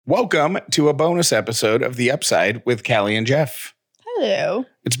Welcome to a bonus episode of The Upside with Callie and Jeff. Hello.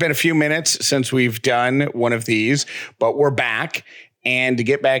 It's been a few minutes since we've done one of these, but we're back. And to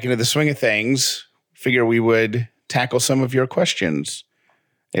get back into the swing of things, figure we would tackle some of your questions.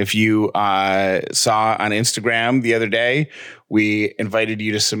 If you saw on Instagram the other day, we invited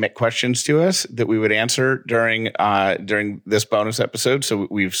you to submit questions to us that we would answer during this bonus episode. So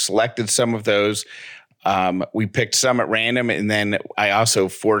we've selected some of those. We picked some at random, and then I also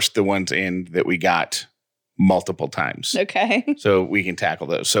forced the ones in that we got multiple times. Okay. So we can tackle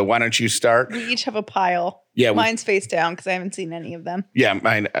those. So why don't you start? We each have a pile. Yeah. Mine's face down because I haven't seen any of them. Yeah,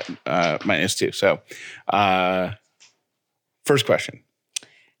 mine is too. So first question.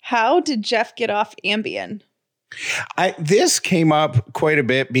 How did Jeff get off Ambien? This came up quite a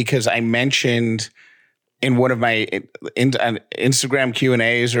bit because I mentioned in one of my Instagram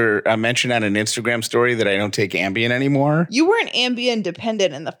Q&As, or I mentioned on an Instagram story that I don't take Ambien anymore. You weren't Ambien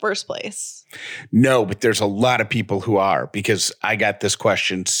dependent in the first place. No, but there's a lot of people who are, because I got this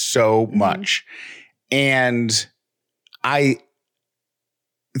question so much. And I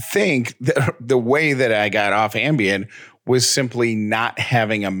think the way that I got off Ambien was simply not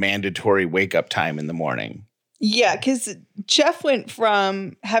having a mandatory wake up time in the morning. Yeah, because Jeff went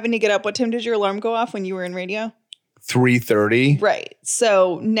from having to get up. What time did your alarm go off when you were in radio? 3:30. Right.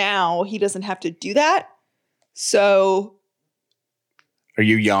 So now he doesn't have to do that. So. Are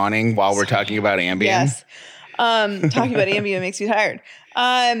you yawning while we're talking about Ambien? Yes. Talking about Ambien makes me tired.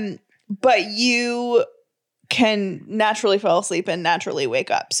 But you can naturally fall asleep and naturally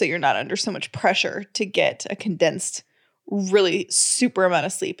wake up. So you're not under so much pressure to get a condensed, really super amount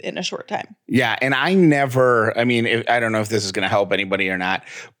of sleep in a short time. Yeah. And I don't know if this is going to help anybody or not,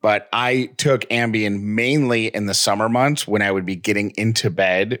 but I took Ambien mainly in the summer months when I would be getting into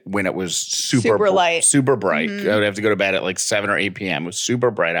bed when it was super light, super bright. Mm-hmm. I would have to go to bed at like 7 or 8 p.m. It was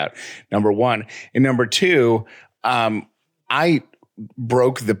super bright out. Number one. And number two, I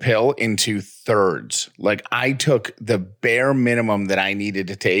broke the pill into thirds. Like I took the bare minimum that I needed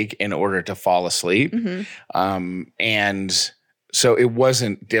to take in order to fall asleep. Mm-hmm. And so it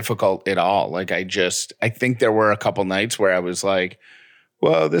wasn't difficult at all. Like I think there were a couple nights where I was like,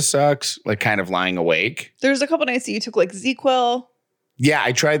 whoa, this sucks. Like kind of lying awake. There's a couple nights that you took like ZzzQuil. Yeah,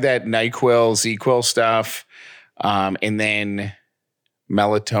 I tried that NyQuil, ZzzQuil stuff. And then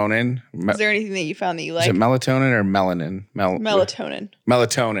melatonin. Is there anything that you found that you like? Is it melatonin or melanin? Melatonin.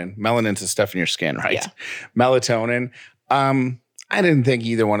 Melatonin. Melanin's the stuff in your skin, right? Yeah. Melatonin. I didn't think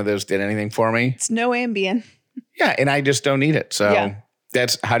either one of those did anything for me. It's no Ambien. Yeah, and I just don't need it. So yeah.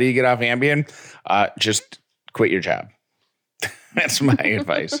 That's how do you get off Ambien? Just quit your job. That's my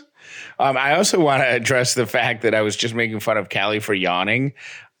advice. I also want to address the fact that I was just making fun of Callie for yawning.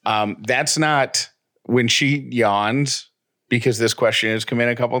 That's not when she yawns, because this question has come in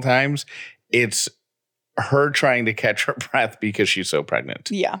a couple times. It's her trying to catch her breath because she's so pregnant.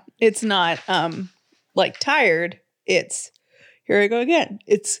 Yeah. It's not like tired. It's here I go again.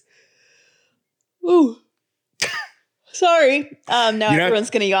 It's ooh. Sorry. Now everyone's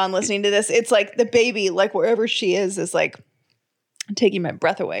gonna yawn listening to this. It's like the baby, like wherever she is like taking my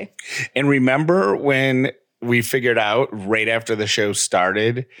breath away. And remember when we figured out right after the show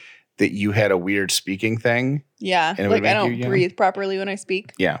started that you had a weird speaking thing? Yeah. Like I don't breathe properly when I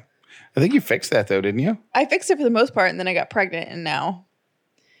speak. Yeah. I think you fixed that though, didn't you? I fixed it for the most part, and then I got pregnant, and now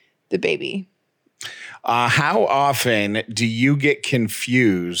the baby. How often do you get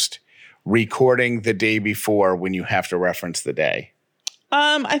confused recording the day before when you have to reference the day?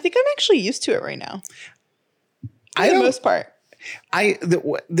 I think I'm actually used to it right now. For the most part.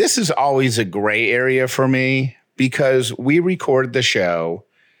 This is always a gray area for me because we record the show.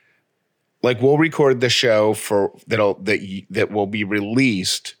 Like we'll record the show that will be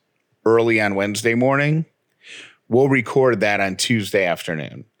released early on Wednesday morning. We'll record that on Tuesday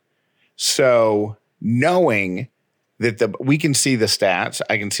afternoon. So knowing that we can see the stats,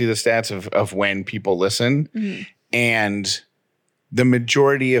 I can see the stats of when people listen, mm-hmm. and the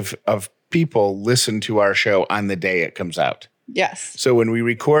majority of people listen to our show on the day it comes out. Yes. So when we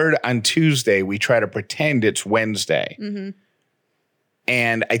record on Tuesday, we try to pretend it's Wednesday. Mm-hmm.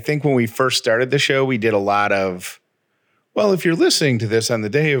 And I think when we first started the show, we did a lot of, well, if you're listening to this on the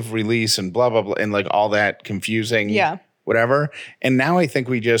day of release and blah, blah, blah, and like all that confusing, whatever. And now I think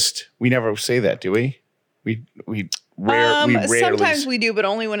we never say that, do we? We rarely. Sometimes we do, but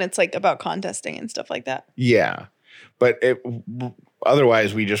only when it's like about contesting and stuff like that. Yeah. But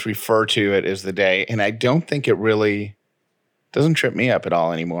otherwise we just refer to it as the day. And I don't think it really doesn't trip me up at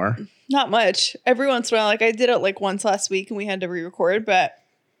all anymore. Not much. Every once in a while, like I did it like once last week and we had to re-record, but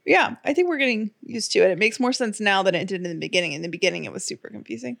Yeah, I think we're getting used to it. It makes more sense now than it did in the beginning. In the beginning, it was super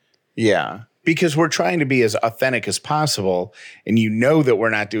confusing. Yeah, because we're trying to be as authentic as possible, and you know that we're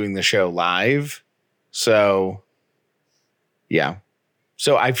not doing the show live. So, yeah.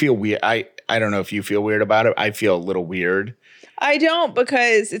 So I feel weird. I don't know if you feel weird about it. I feel a little weird. I don't,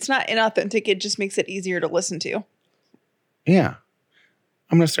 because it's not inauthentic. It just makes it easier to listen to. Yeah.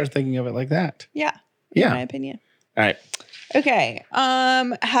 I'm going to start thinking of it like that. Yeah. Yeah. In my opinion. All right. Okay.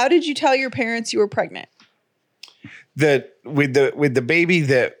 How did you tell your parents you were pregnant? With the baby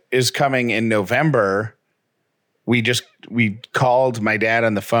that is coming in November, we called my dad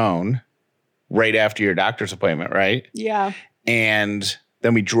on the phone right after your doctor's appointment, right? Yeah. And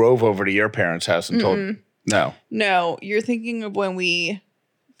then we drove over to your parents' house and told No, you're thinking of when we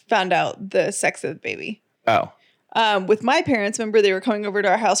found out the sex of the baby. Oh. With my parents, remember they were coming over to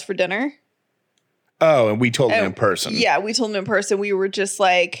our house for dinner? Oh, and we told them in person. Yeah, we told them in person. We were just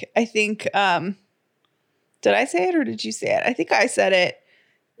like, I think, did I say it or did you say it? I think I said it.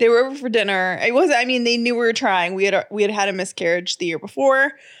 They were over for dinner. It wasn't, I mean, they knew we were trying. We had a miscarriage the year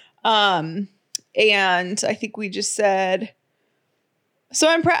before. And I think we just said,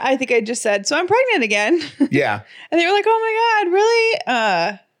 I think I just said, so I'm pregnant again. Yeah. And they were like, oh my God,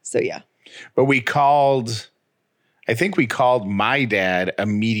 really? So yeah. But I think we called my dad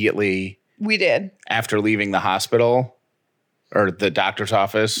immediately. We did. After leaving the hospital or the doctor's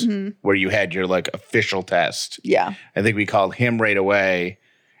office where you had your like official test. Yeah. I think we called him right away.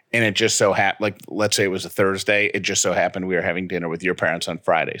 And it just so happened, like, let's say it was a Thursday. It just so happened we were having dinner with your parents on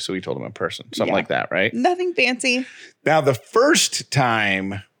Friday. So we told them in person, something like that, right? Nothing fancy. Now, the first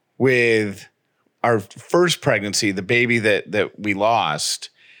time with our first pregnancy, the baby that we lost,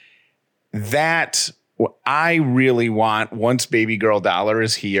 that I really want, once Baby Girl Dollar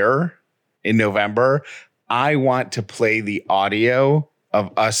is here in November, I want to play the audio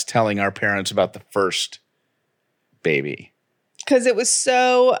of us telling our parents about the first baby. Because it was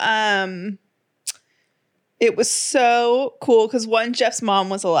so cool. Because one, Jeff's mom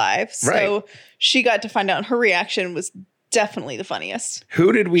was alive, so she got to find out. And her reaction was definitely the funniest.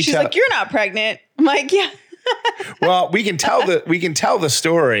 Who did we? She's like, "You're not pregnant." I'm like, "Yeah." Well, we can tell the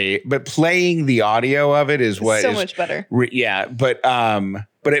story, but playing the audio of it is what so much better. Yeah, but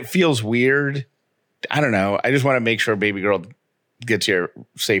it feels weird. I don't know. I just want to make sure Baby Girl gets here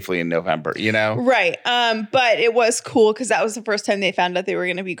safely in November, you know? Right. But it was cool because that was the first time they found out they were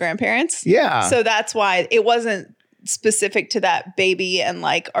going to be grandparents. Yeah. So that's why it wasn't specific to that baby, and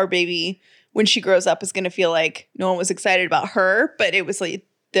like our baby, when she grows up, is going to feel like no one was excited about her, but it was like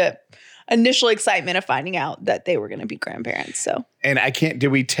the initial excitement of finding out that they were going to be grandparents. So, and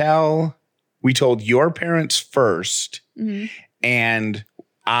we told your parents first, and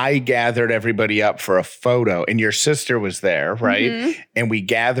I gathered everybody up for a photo, and your sister was there, right? And we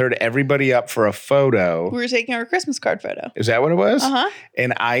gathered everybody up for a photo. We were taking our Christmas card photo. Is that what it was? Uh-huh.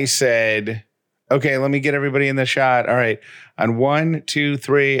 And I said, okay, let me get everybody in the shot. All right. On 1, 2,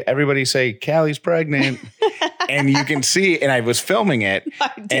 3, everybody say, Callie's pregnant. And you can see, and I was filming it,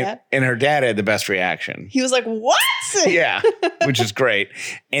 and her dad had the best reaction. He was like, what? Yeah, which is great.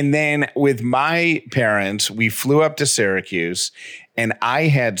 And then with my parents, we flew up to Syracuse, and I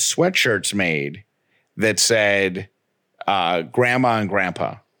had sweatshirts made that said Grandma and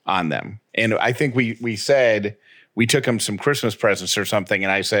Grandpa on them. And I think we said, we took them some Christmas presents or something,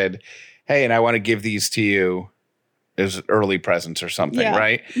 and I said, hey, and I want to give these to you as early presents or something,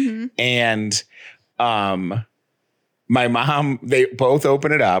 right? Mm-hmm. And my mom, they both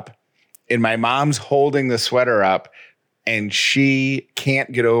open it up, and my mom's holding the sweater up, and she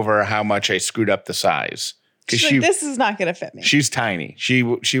can't get over how much I screwed up the size. She's like, this is not going to fit me. She's tiny. She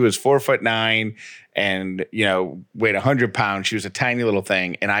was 4'9" and, weighed 100 pounds. She was a tiny little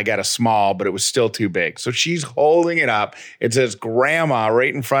thing, and I got a small, but it was still too big. So she's holding it up. It says Grandma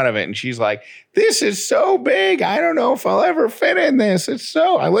right in front of it. And she's like, this is so big. I don't know if I'll ever fit in this.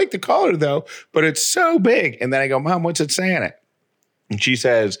 I like the color though, but it's so big. And then I go, Mom, what's it saying it? And she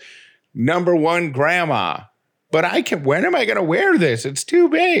says, number 1, Grandma. But when am I going to wear this? It's too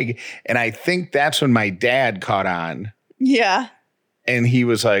big. And I think that's when my dad caught on. Yeah. And he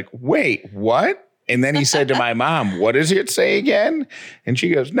was like, wait, what? And then he said to my mom, what does it say again? And she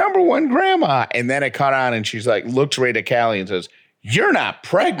goes, number 1, Grandma. And then it caught on, and she's like, looks right at Callie and says, you're not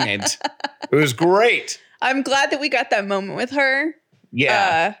pregnant. It was great. I'm glad that we got that moment with her.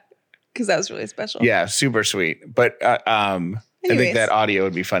 Yeah. Because that was really special. Yeah, super sweet. But I think that audio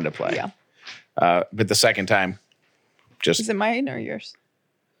would be fun to play. Yeah. But the second time, is it mine or yours?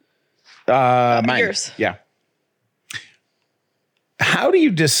 Mine. Yours. Yeah. How do you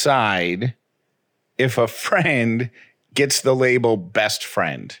decide if a friend gets the label best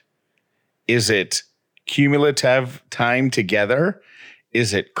friend? Is it cumulative time together?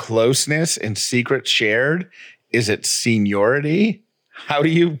 Is it closeness and secret shared? Is it seniority? How do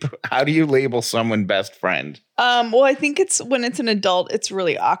you label someone best friend? Well, I think it's when it's an adult, it's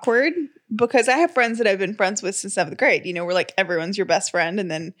really awkward because I have friends that I've been friends with since 7th grade. You know, we're like, everyone's your best friend.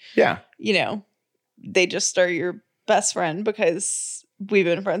 And then, you know, they just are your best friend because we've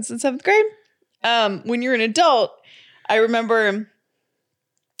been friends since 7th grade. When you're an adult, I remember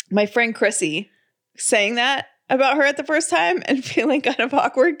my friend Chrissy saying that about her at the first time and feeling kind of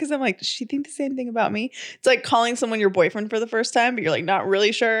awkward because I'm like, does she think the same thing about me? It's like calling someone your boyfriend for the first time, but you're like not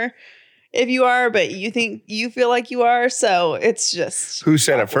really sure if you are, but you think you feel like you are. So it's just who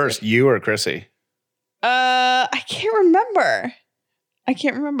said awkward. It first, you or Chrissy? I can't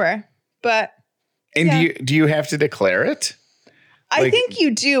remember. But and do you have to declare it? I think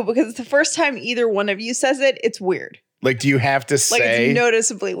you do because it's the first time either one of you says it, it's weird. Like, do you have to say? Like, it's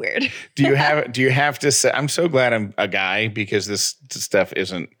noticeably weird. do you have to say? I'm so glad I'm a guy because this stuff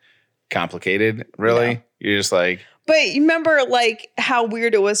isn't complicated, really. No. You're just like. But you remember, like, how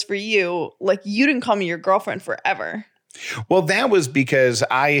weird it was for you? Like, you didn't call me your girlfriend forever. Well, that was because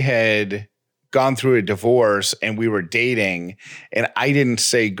I had gone through a divorce and we were dating, and I didn't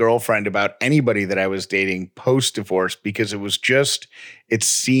say girlfriend about anybody that I was dating post-divorce because it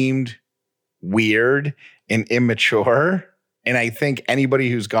seemed weird and immature. And I think anybody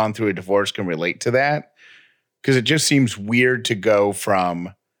who's gone through a divorce can relate to that because it just seems weird to go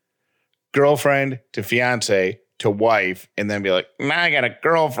from girlfriend to fiance to wife and then be like, nah, I got a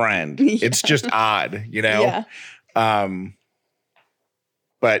girlfriend. Yeah. It's just odd, you know? Yeah.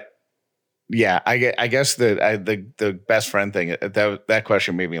 But yeah, I guess the best friend thing, that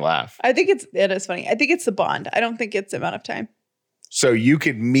question made me laugh. I think it is funny. I think it's the bond. I don't think it's the amount of time. So you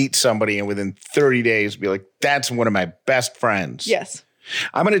could meet somebody and within 30 days be like, that's one of my best friends. Yes.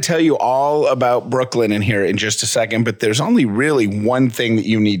 I'm going to tell you all about Brooklinen here in just a second, but there's only really one thing that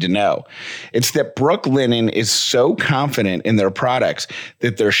you need to know. It's that Brooklinen is so confident in their products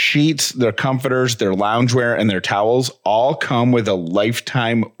that their sheets, their comforters, their loungewear, and their towels all come with a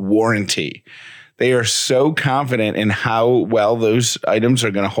lifetime warranty. They are so confident in how well those items are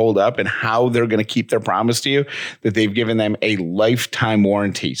going to hold up and how they're going to keep their promise to you that they've given them a lifetime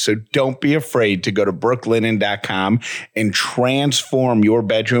warranty. So don't be afraid to go to brooklinen.com and transform your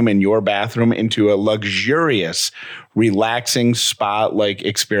bedroom and your bathroom into a luxurious, relaxing spa-like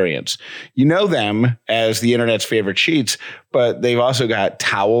experience. You know them as the internet's favorite sheets, but they've also got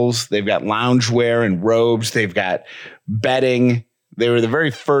towels, they've got loungewear and robes, they've got bedding. They were the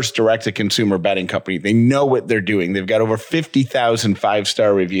very first direct-to-consumer bedding company. They know what they're doing. They've got over 50,000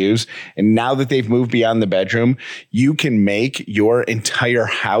 five-star reviews. And now that they've moved beyond the bedroom, you can make your entire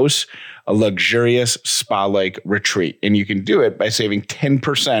house a luxurious spa-like retreat. And you can do it by saving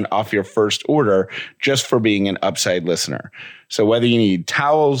 10% off your first order just for being an Upside listener. So whether you need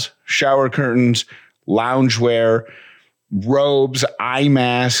towels, shower curtains, loungewear, robes, eye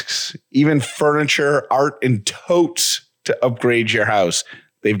masks, even furniture, art, and totes to upgrade your house,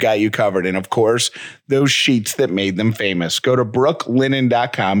 they've got you covered. And of course, those sheets that made them famous. Go to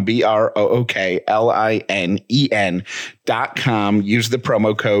brooklinen.com, BROOKLINEN.com. Use the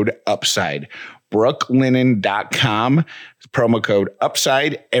promo code UPSIDE. brooklinen.com, promo code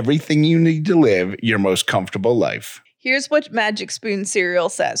UPSIDE. Everything you need to live your most comfortable life. Here's what Magic Spoon cereal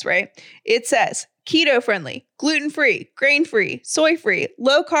says, right? It says keto-friendly, gluten-free, grain-free, soy-free,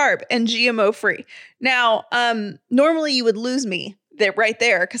 low-carb, and GMO-free. Now, normally you would lose me right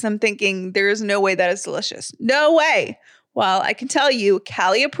there because I'm thinking there is no way that is delicious. No way. Well, I can tell you,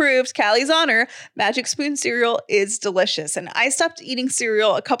 Callie approves, Callie's honor, Magic Spoon cereal is delicious. And I stopped eating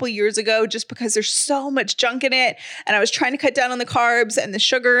cereal a couple years ago just because there's so much junk in it. And I was trying to cut down on the carbs and the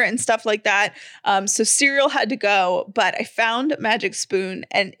sugar and stuff like that. So cereal had to go, but I found Magic Spoon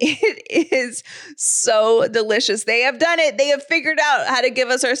and it is so delicious. They have done it. They have figured out how to give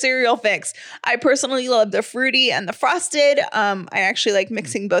us our cereal fix. I personally love the fruity and the frosted. I actually like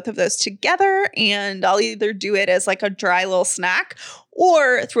mixing both of those together, and I'll either do it as like a dry little snack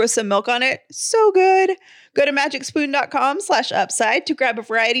or throw some milk on it. So good. Go to magicspoon.com/upside to grab a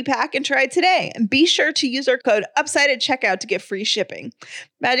variety pack and try it today. And be sure to use our code UPSIDE at checkout to get free shipping.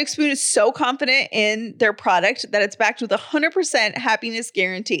 Magic Spoon is so confident in their product that it's backed with 100% happiness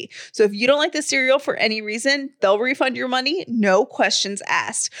guarantee. So if you don't like the cereal for any reason, they'll refund your money, no questions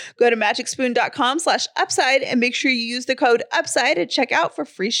asked. Go to magicspoon.com/upside and make sure you use the code UPSIDE at checkout for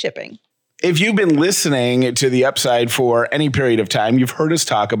free shipping. If you've been listening to The Upside for any period of time, you've heard us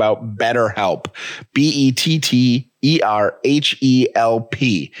talk about BetterHelp, BETTERHELP.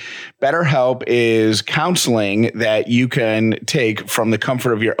 BetterHelp is counseling that you can take from the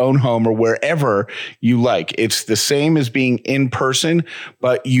comfort of your own home or wherever you like. It's the same as being in person,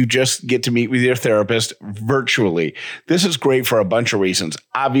 but you just get to meet with your therapist virtually. This is great for a bunch of reasons.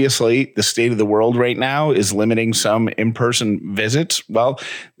 Obviously, the state of the world right now is limiting some in-person visits. Well,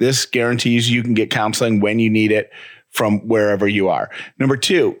 this guarantees you can get counseling when you need it from wherever you are. Number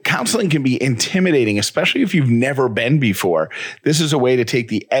two, counseling can be intimidating, especially if you've never been before. This is a way to take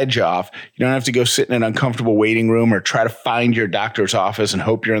the edge off. You don't have to go sit in an uncomfortable waiting room or try to find your doctor's office and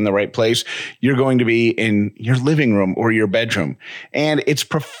hope you're in the right place. You're going to be in your living room or your bedroom. And it's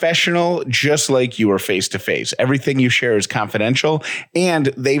professional, just like you are face to face. Everything you share is confidential, and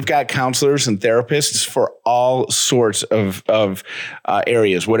they've got counselors and therapists for all sorts of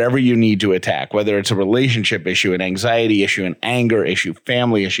areas, whatever you need to attack, whether it's a relationship issue, an anxiety issue, an anger issue,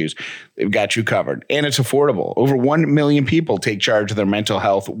 family issues. They've got you covered. And it's affordable. Over 1 million people take charge of their mental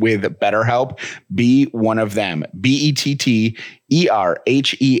health with BetterHelp. Be one of them.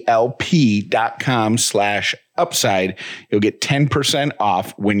 BetterHelp.com/upside. You'll get 10%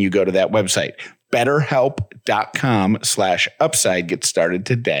 off when you go to that website. BetterHelp.com/upside. Get started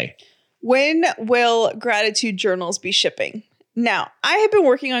today. When will gratitude journals be shipping? Now, I have been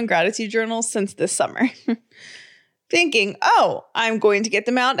working on gratitude journals since this summer. Thinking, I'm going to get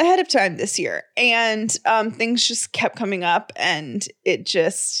them out ahead of time this year. And things just kept coming up, and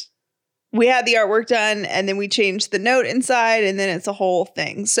we had the artwork done, and then we changed the note inside, and then it's a whole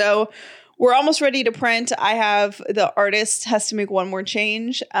thing. So we're almost ready to print. I have the artist has to make one more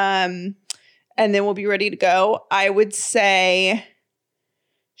change, and then we'll be ready to go. I would say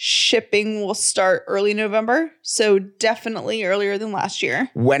shipping will start early November. So definitely earlier than last year.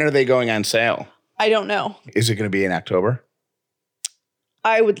 When are they going on sale? I don't know. Is it going to be in October?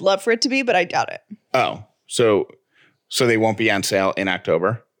 I would love for it to be, but I doubt it. Oh, so they won't be on sale in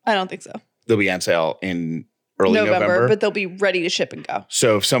October? I don't think so. They'll be on sale in early November, but they'll be ready to ship and go.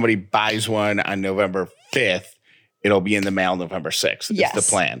 So if somebody buys one on November 5th, it'll be in the mail November 6th. Yes. That's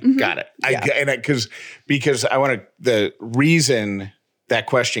the plan. Mm-hmm. Got it. Yeah. Because I want to, the reason that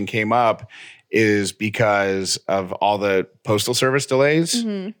question came up is because of all the Postal Service delays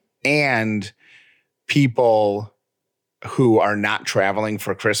and people who are not traveling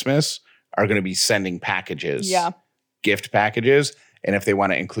for Christmas are going to be sending packages, gift packages, and if they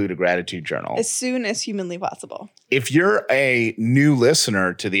want to include a gratitude journal. As soon as humanly possible. If you're a new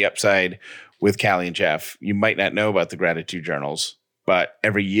listener to The Upside with Callie and Jeff, you might not know about the gratitude journals, but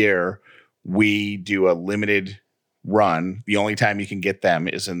every year we do a limited run. The only time you can get them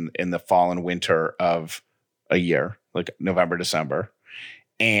is in the fall and winter of a year, like November, December.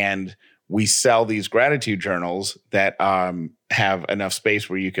 And we sell these gratitude journals that have enough space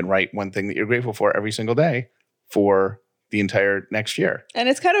where you can write one thing that you're grateful for every single day for the entire next year. And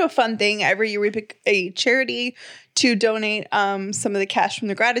it's kind of a fun thing. Every year we pick a charity to donate some of the cash from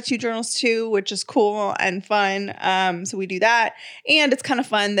the gratitude journals to, which is cool and fun. So we do that. And it's kind of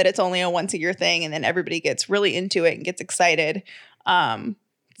fun that it's only a once a year thing, and then everybody gets really into it and gets excited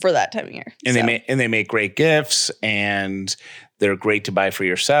for that time of year. And they make great gifts, and they're great to buy for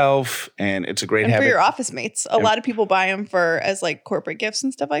yourself, and it's a great habit. For your office mates. A lot of people buy them as like corporate gifts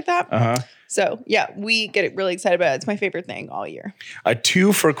and stuff like that. So yeah, we get really excited about it. It's my favorite thing all year. A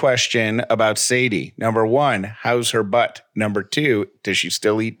 2-for question about Sadie. Number 1, how's her butt? Number 2, does she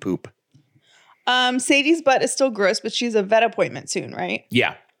still eat poop? Sadie's butt is still gross, but she's a vet appointment soon, right?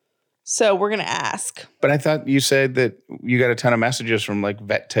 Yeah. So we're going to ask. But I thought you said that you got a ton of messages from like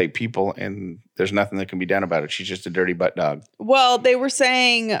vet type people, and there's nothing that can be done about it. She's just a dirty butt dog. Well, they were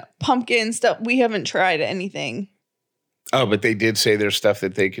saying pumpkin stuff. We haven't tried anything. Oh, but they did say there's stuff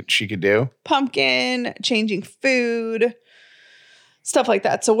that she could do. Pumpkin, changing food, stuff like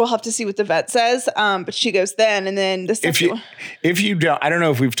that. So we'll have to see what the vet says. But she goes then, and then the stuff. If you don't, I don't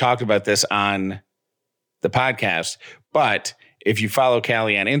know if we've talked about this on the podcast, but if you follow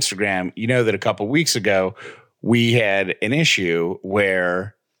Callie on Instagram, you know that a couple weeks ago we had an issue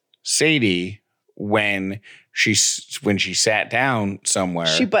where Sadie, when she sat down somewhere,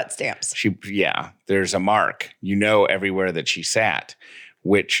 she butt stamps. There's a mark, everywhere that she sat,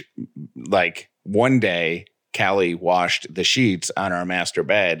 which like one day Callie washed the sheets on our master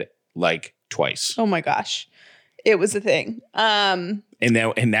bed like twice. Oh my gosh. It was a thing. And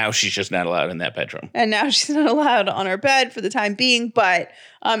now she's just not allowed in that bedroom. And now she's not allowed on our bed for the time being. But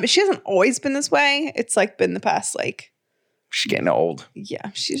she hasn't always been this way. It's like been the past she's getting old. Yeah,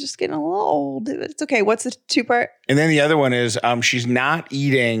 she's just getting a little old. It's okay. What's the 2-part? And then the other one is she's not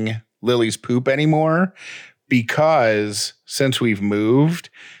eating Lily's poop anymore because since we've moved,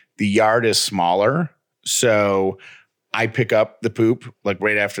 the yard is smaller So I pick up the poop like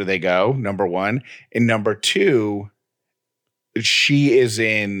right after they go, number one. And number two, she is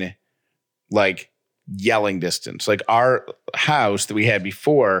in like yelling distance. Like our house that we had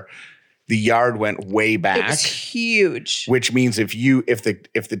before, the yard went way back. It was huge. Which means if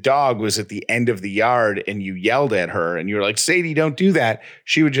the dog was at the end of the yard and you yelled at her and you were like, Sadie, don't do that,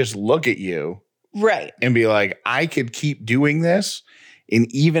 she would just look at you. Right. And be like, I could keep doing this. And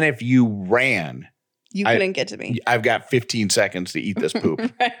even if you ran, you couldn't get to me. I've got 15 seconds to eat this poop.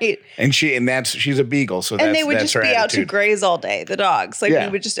 Right. And she's a beagle. So and they would just be attitude. out to graze all day, the dogs. Like we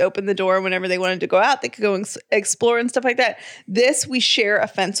would just open the door whenever they wanted to go out. They could go and explore and stuff like that. This, we share a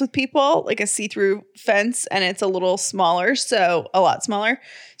fence with people, like a see-through fence, and it's a little smaller, so a lot smaller.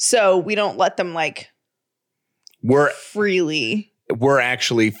 So we don't let them freely. We're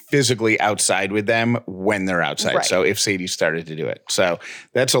actually physically outside with them when they're outside. Right. So if Sadie started to do it. So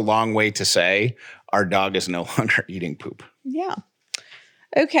that's a long way to say our dog is no longer eating poop. Yeah.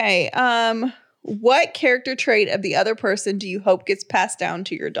 Okay. What character trait of the other person do you hope gets passed down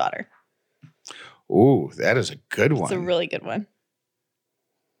to your daughter? Ooh, that is a good one. It's a really good one.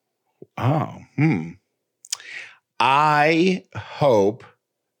 Oh, I hope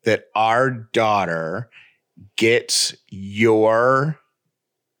that our daughter gets your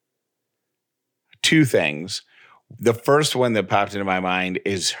two things. The first one that popped into my mind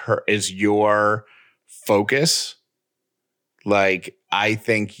is your focus. Like, I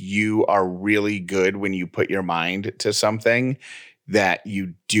think you are really good when you put your mind to something, that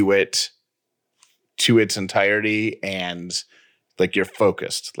you do it to its entirety and like you're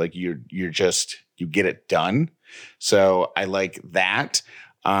focused, like you get it done. So I like that.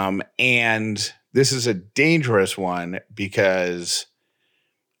 And this is a dangerous one because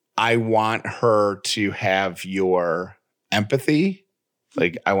I want her to have your empathy.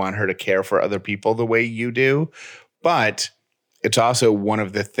 Like, I want her to care for other people the way you do. But it's also one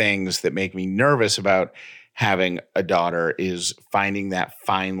of the things that make me nervous about having a daughter is finding that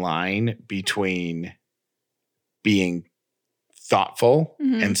fine line between being thoughtful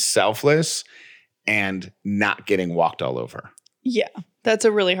and selfless and not getting walked all over. Yeah, that's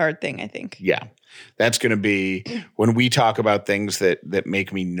a really hard thing, I think. Yeah. That's going to be when we talk about things that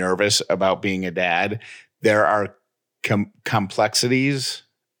make me nervous about being a dad. There are complexities,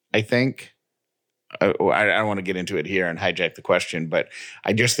 I think. I don't want to get into it here and hijack the question, but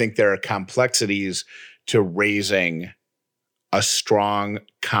I just think there are complexities to raising a strong,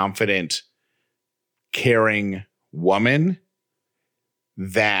 confident, caring woman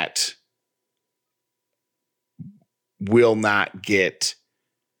that will not get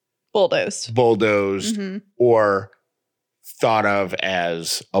bulldozed or thought of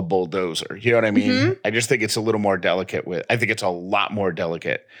as a bulldozer. You know what I mean? I just think it's a little more delicate I think it's a lot more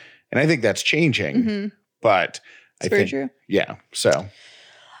delicate. And I think that's changing, but it's very true. Yeah. So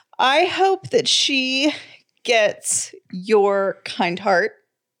I hope that she gets your kind heart.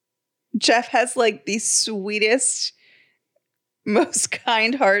 Jeff has like the sweetest, most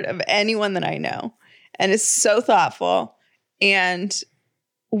kind heart of anyone that I know, and is so thoughtful and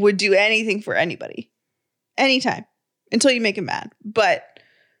would do anything for anybody, anytime, until you make him mad. But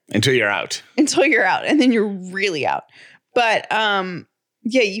until you're out, and then you're really out. But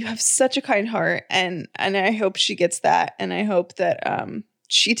yeah, you have such a kind heart, and I hope she gets that, and I hope that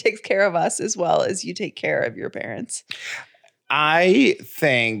she takes care of us as well as you take care of your parents. I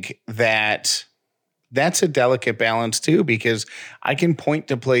think that's a delicate balance too, because I can point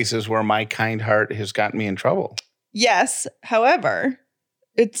to places where my kind heart has gotten me in trouble. Yes. However,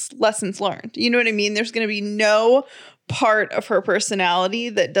 it's lessons learned. You know what I mean? There's going to be no part of her personality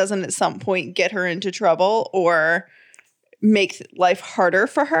that doesn't at some point get her into trouble or make life harder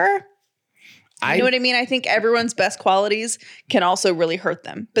for her. You know what I mean? I think everyone's best qualities can also really hurt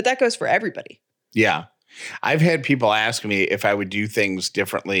them, but that goes for everybody. Yeah. I've had people ask me if I would do things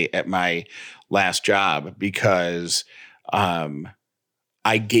differently at my last job because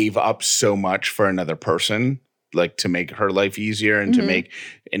I gave up so much for another person, like to make her life easier and to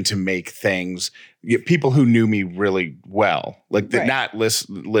make things, people who knew me really well, like not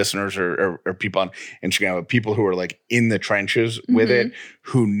listeners or people on Instagram, but people who are like in the trenches with it,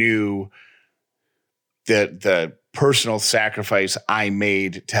 who knew the personal sacrifice I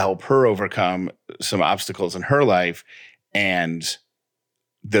made to help her overcome some obstacles in her life. And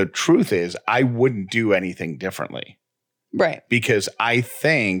the truth is, I wouldn't do anything differently. Right. Because I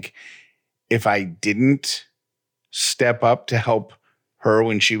think if I didn't step up to help her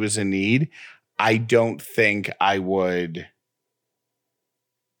when she was in need, I don't think I would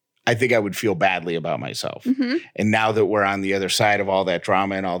I think I would feel badly about myself. Mm-hmm. And now that we're on the other side of all that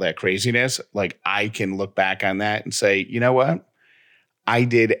drama and all that craziness, like I can look back on that and say, you know what? I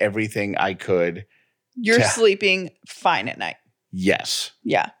did everything I could. You're sleeping fine at night. Yes.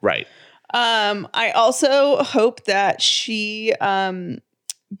 Yeah. Right. I also hope that she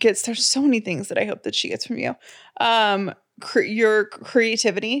gets, there's so many things that I hope that she gets from you. Your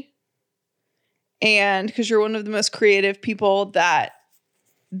creativity. And because you're one of the most creative people that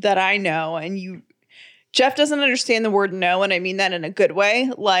I know, and Jeff doesn't understand the word no, and I mean that in a good way.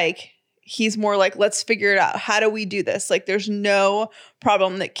 Like, he's more like, let's figure it out. How do we do this? Like, there's no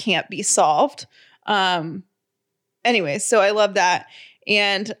problem that can't be solved. Anyway, so I love that.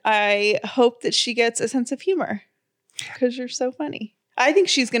 And I hope that she gets a sense of humor because you're so funny. I think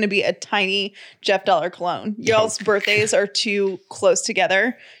she's going to be a tiny Jeff Dollar clone. Y'all's birthdays are too close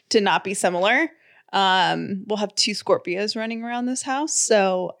together to not be similar. We'll have 2 Scorpios running around this house.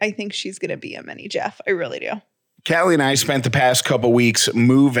 So I think she's going to be a mini Jeff. I really do. Callie and I spent the past couple weeks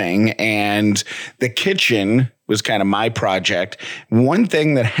moving, and the kitchen was kind of my project. One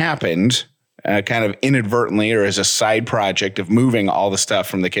thing that happened kind of inadvertently or as a side project of moving all the stuff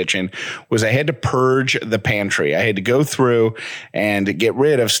from the kitchen was I had to purge the pantry. I had to go through and get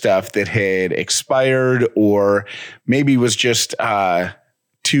rid of stuff that had expired or maybe was just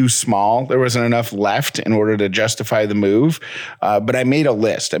too small. There wasn't enough left in order to justify the move. But I made a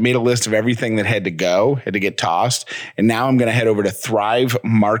list. I made a list of everything that had to go, had to get tossed. And now I'm going to head over to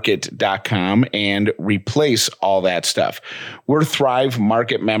thrivemarket.com and replace all that stuff. We're Thrive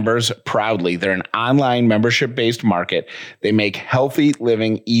Market members proudly. They're an online membership-based market. They make healthy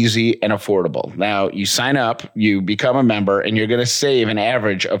living easy and affordable. Now, you sign up, you become a member, and you're going to save an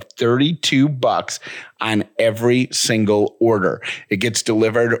average of $32 on every single order. It gets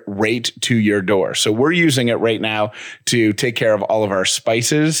delivered right to your door. So we're using it right now to take care of all of our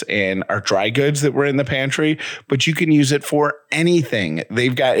spices and our dry goods that were in the pantry, but you can use it for anything.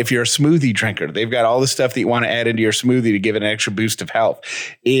 They've got, if you're a smoothie drinker, they've got all the stuff that you want to add into your smoothie to give it an extra boost of health.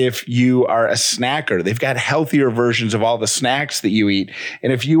 If you are a snacker, they've got healthier versions of all the snacks that you eat.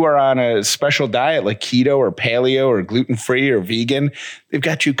 And if you are on a special diet like keto or paleo or gluten-free or vegan, they've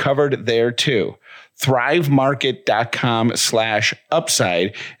got you covered there too.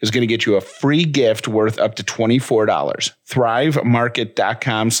 thrivemarket.com/upside is going to get you a free gift worth up to $24.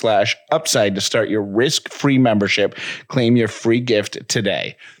 thrivemarket.com/upside to start your risk-free membership. Claim your free gift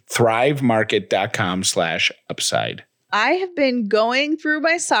today. thrivemarket.com/upside. I have been going through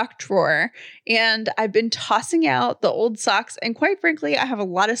my sock drawer and I've been tossing out the old socks. And quite frankly, I have a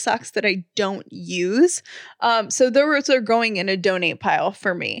lot of socks that I don't use. So those are going in a donate pile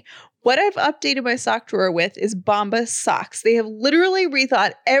for me. What I've updated my sock drawer with is Bombas socks. They have literally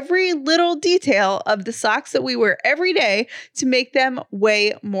rethought every little detail of the socks that we wear every day to make them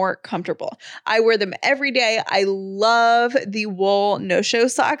way more comfortable. I wear them every day. I love the wool no-show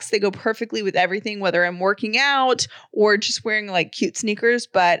socks. They go perfectly with everything, whether I'm working out or just wearing like cute sneakers,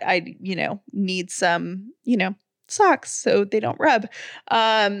 but I, need some, socks so they don't rub.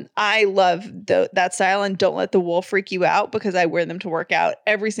 I love that style, and don't let the wool freak you out because I wear them to work out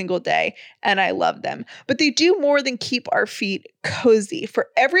every single day and I love them. But they do more than keep our feet cozy. For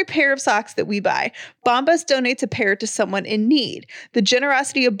every pair of socks that we buy, Bombas donates a pair to someone in need. The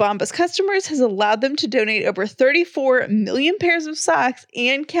generosity of Bombas customers has allowed them to donate over 34 million pairs of socks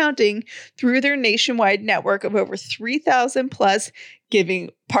and counting through their nationwide network of over 3,000 plus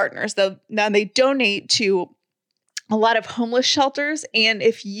giving partners. Now they donate to a lot of homeless shelters. And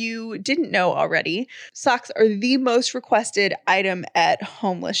if you didn't know already, socks are the most requested item at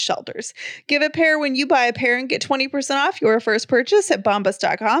homeless shelters. Give a pair when you buy a pair and get 20% off your first purchase at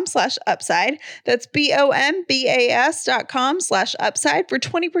bombas.com/upside. That's BOMBAS.com/upside for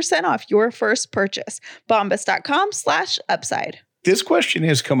 20% off your first purchase. Bombas.com/upside. This question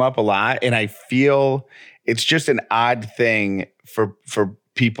has come up a lot, and I feel it's just an odd thing for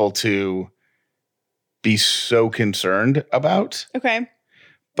people to be so concerned about. Okay.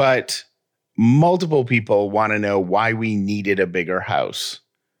 But multiple people want to know why we needed a bigger house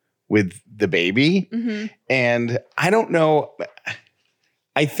with the baby. Mm-hmm. And I don't know.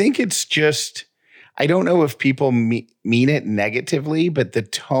 I think it's just, I don't know if people mean it negatively, but the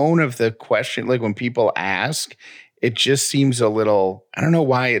tone of the question, like when people ask, it just seems a little, I don't know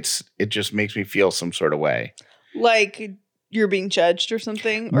why it just makes me feel some sort of way. Like you're being judged or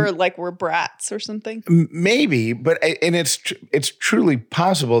something, or like we're brats or something. Maybe, but it's truly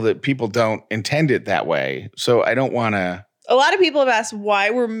possible that people don't intend it that way. So I don't want to. A lot of people have asked why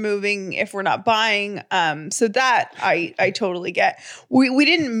we're moving if we're not buying. So that I totally get. We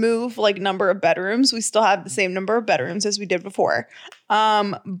didn't move like number of bedrooms. We still have the same number of bedrooms as we did before.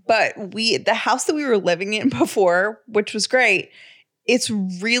 But the house that we were living in before, which was great, it's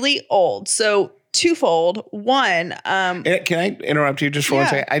really old. So twofold. One, can I interrupt you just for one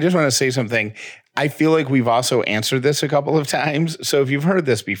second? I just want to say something. I feel like we've also answered this a couple of times. So if you've heard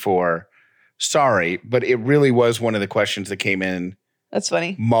this before, sorry, but it really was one of the questions that came in. That's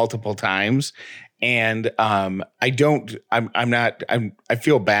funny. Multiple times. And I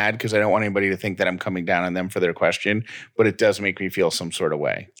feel bad because I don't want anybody to think that I'm coming down on them for their question, but it does make me feel some sort of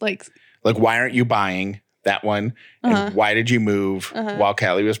way. Like why aren't you buying? That one. And why did you move while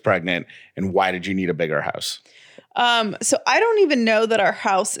Callie was pregnant? And why did you need a bigger house? So I don't even know that our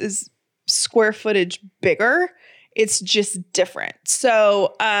house is square footage bigger. It's just different.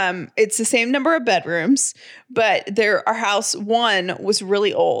 So it's the same number of bedrooms, but our house one was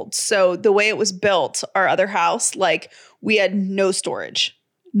really old. So the way it was built, our other house, like we had no storage,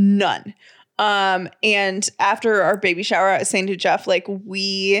 none. And after our baby shower, I was saying to Jeff, like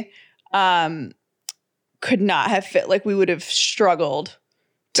we could not have fit, like we would have struggled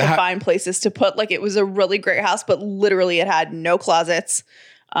to find places to put, like it was a really great house, but literally it had no closets.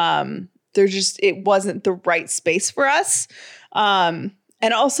 It wasn't the right space for us. And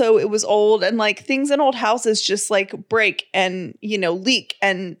also it was old, and like things in old houses just like break and, leak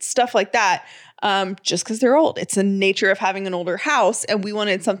and stuff like that. Just because they're old. It's the nature of having an older house, and we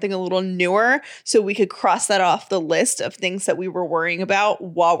wanted something a little newer so we could cross that off the list of things that we were worrying about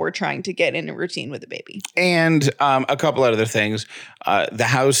while we're trying to get in a routine with the baby. And a couple other things. The older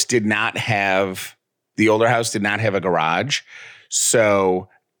house did not have a garage. So,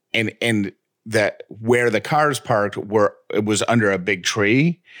 and that where the cars parked it was under a big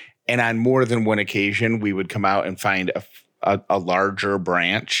tree. And on more than one occasion, we would come out and find a larger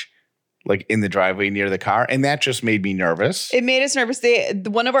branch like in the driveway near the car. And that just made me nervous. It made us nervous.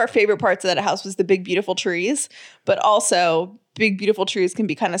 One of our favorite parts of that house was the big, beautiful trees, but also big, beautiful trees can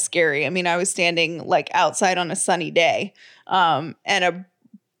be kind of scary. I mean, I was standing like outside on a sunny day, and a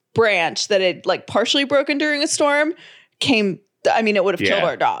branch that had like partially broken during a storm came. I mean, it would have killed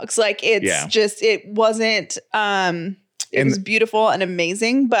our dogs. Like it wasn't, it was beautiful and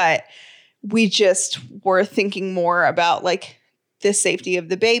amazing, but we just were thinking more about like the safety of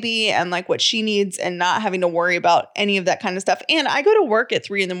the baby and like what she needs, and not having to worry about any of that kind of stuff. And I go to work at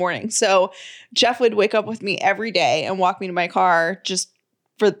 3 a.m. So Jeff would wake up with me every day and walk me to my car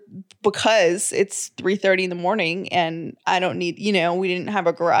because it's 3:30 in the morning and I don't need, we didn't have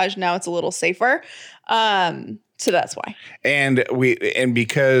a garage. Now it's a little safer. So that's why. And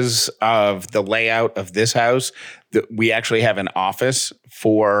because of the layout of this house, we actually have an office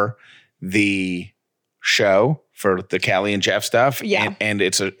for the show, for the Callie and Jeff stuff. Yeah. And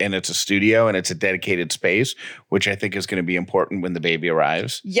it's a studio, and it's a dedicated space, which I think is going to be important when the baby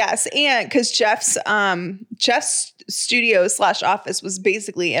arrives. Yes. And because Jeff's studio / office was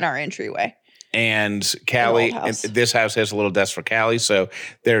basically in our entryway. And Callie, this house has a little desk for Callie. So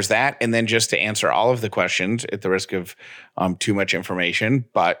there's that. And then just to answer all of the questions at the risk of too much information,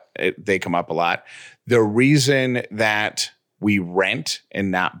 but they come up a lot. The reason that we rent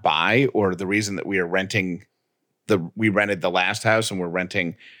and not buy, or the reason that we are renting we rented the last house and we're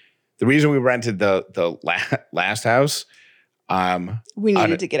renting, the reason we rented the last house. We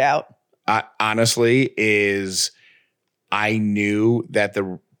needed to get out. Honestly, is I knew that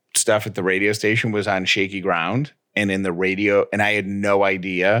the stuff at the radio station was on shaky ground and in the radio, and I had no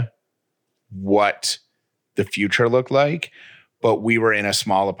idea what the future looked like, but we were in a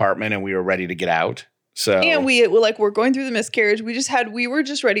small apartment and we were ready to get out. So, and we're going through the miscarriage. We were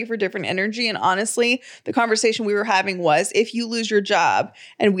just ready for different energy. And honestly, the conversation we were having was, if you lose your job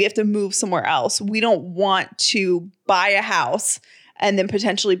and we have to move somewhere else, we don't want to buy a house and then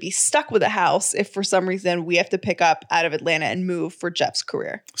potentially be stuck with a house if for some reason we have to pick up out of Atlanta and move for Jeff's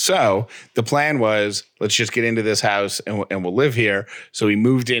career. So the plan was, let's just get into this house and we'll live here. So we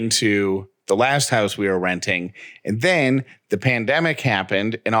moved into the last house we were renting, and then the pandemic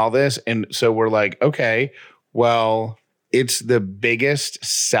happened and all this. And so we're like, okay, well, it's the biggest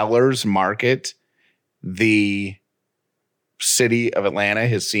sellers market the city of Atlanta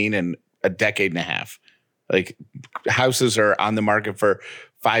has seen in a decade and a half. Like, houses are on the market for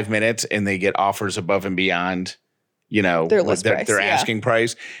 5 minutes and they get offers above and beyond, their list price, their asking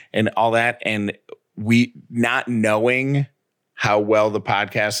price and all that. And we, not knowing how well the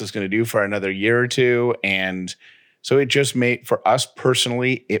podcast is going to do for another year or two. And so it just made, for us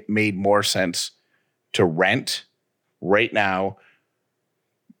personally, it made more sense to rent right now.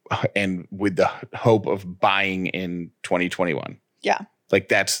 and with the hope of buying in 2021. Yeah. Like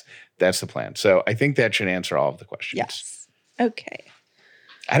that's the plan. So I think that should answer all of the questions. Yes. Okay.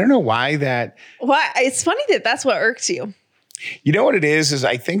 I don't know why that. Why? It's funny that that's what irks you. You know what it is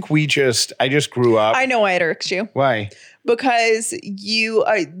I think I just grew up. I know why it irks you. Why? Because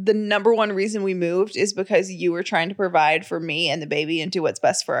the number one reason we moved is because you were trying to provide for me and the baby and do what's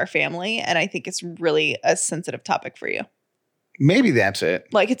best for our family. And I think it's really a sensitive topic for you. Maybe that's it.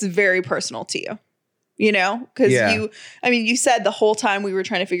 Like it's very personal to you, you know, because you said the whole time we were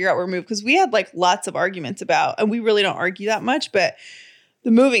trying to figure out where to move, because we had like lots of arguments about, and we really don't argue that much, but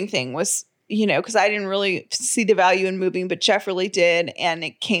the moving thing was, you know, because I didn't really see the value in moving, but Jeff really did. And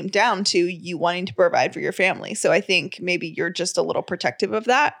it came down to you wanting to provide for your family. So I think maybe you're just a little protective of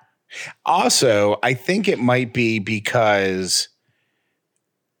that. Also, I think it might be because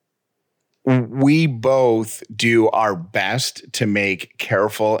we both do our best to make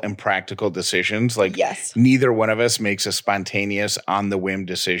careful and practical decisions. Like, yes, neither one of us makes a spontaneous on the whim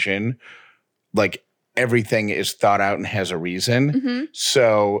decision. Like, everything is thought out and has a reason. Mm-hmm.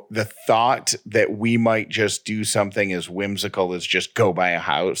 So the thought that we might just do something as whimsical as just go buy a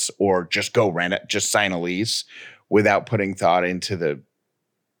house or just go rent it, just sign a lease without putting thought into the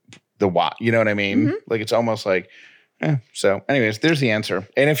what, you know what I mean? Mm-hmm. Like, it's almost like, so anyways, there's the answer.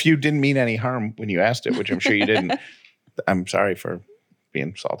 And if you didn't mean any harm when you asked it, which I'm sure you didn't, I'm sorry for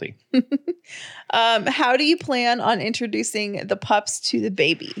being salty. How do you plan on introducing the pups to the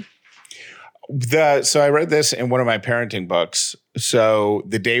baby? So I read this in one of my parenting books. So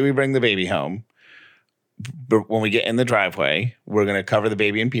the day we bring the baby home, when we get in the driveway, we're going to cover the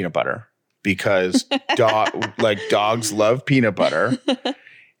baby in peanut butter because dogs love peanut butter.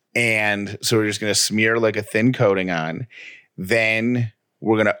 And so we're just going to smear like a thin coating on. Then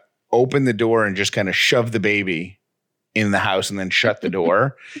we're going to open the door and just kind of shove the baby in the house and then shut the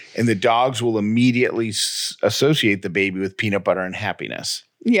door. And the dogs will immediately associate the baby with peanut butter and happiness.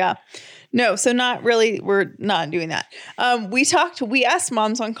 Yeah. No, so not really. We're not doing that. We asked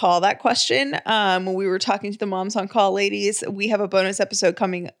Moms on Call that question when we were talking to the Moms on Call ladies. We have a bonus episode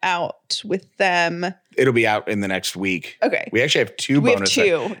coming out with them. It'll be out in the next week. Okay. We actually have two bonus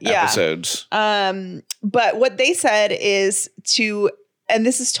episodes. But what they said is and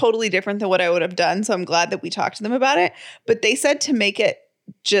this is totally different than what I would have done. So I'm glad that we talked to them about it. But they said to make it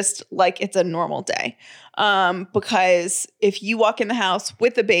just like it's a normal day. Because if you walk in the house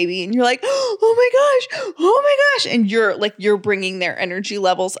with the baby and you're like, oh my gosh, and you're bringing their energy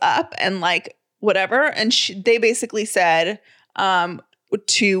levels up and like whatever. And they basically said,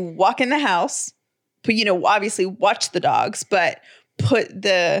 to walk in the house, but, you know, obviously watch the dogs, but put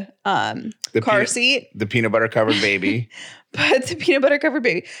the car seat, the peanut butter covered baby, put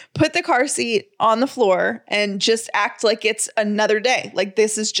the car seat on the floor and just act like it's another day. Like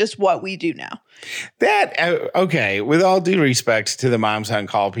this is just what we do now. Okay. With all due respect to the Moms on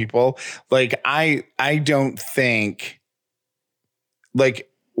Call people, like I don't think like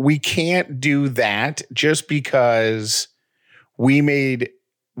we can't do that just because we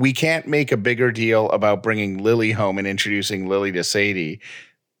can't make a bigger deal about bringing Lily home and introducing Lily to Sadie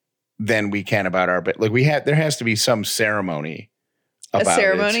than we can about our, but like there has to be some ceremony about a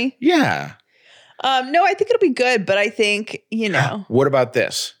ceremony. It. Yeah. No, I think it'll be good, but I think, you know, what about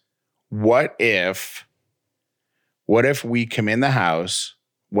this? What if we come in the house,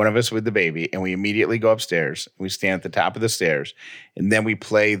 one of us with the baby, and we immediately go upstairs and we stand at the top of the stairs and then we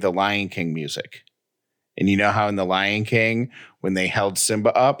play the Lion King music. And you know how in the Lion King, when they held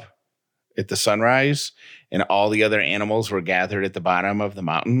Simba up at the sunrise and all the other animals were gathered at the bottom of the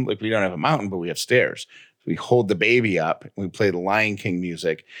mountain, like we don't have a mountain, but we have stairs. So we hold the baby up and we play the Lion King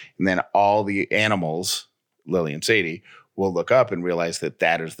music. And then all the animals, Lily and Sadie, will look up and realize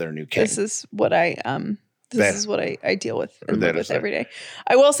that is their new king. This is what I deal with and live with every day.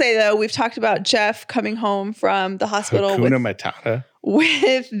 I will say though, we've talked about Jeff coming home from the hospital Hakuna Matata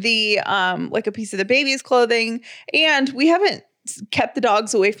with the like a piece of the baby's clothing, and we haven't kept the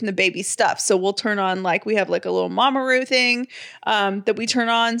dogs away from the baby stuff. So we'll turn on, like, we have like a little Mamaroo thing that we turn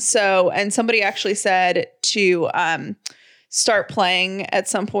on. So, and somebody actually said to start playing at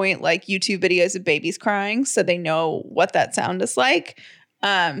some point like YouTube videos of babies crying so they know what that sound is like.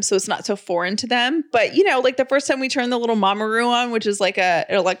 So it's not so foreign to them. But, you know, like the first time we turned the little Mamaroo on, which is like an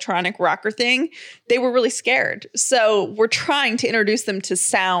electronic rocker thing, they were really scared. So we're trying to introduce them to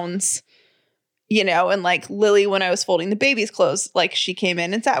sounds, you know, and like Lily, when I was folding the baby's clothes, like she came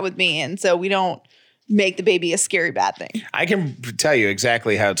in and sat with me. And so we don't make the baby a scary bad thing. I can tell you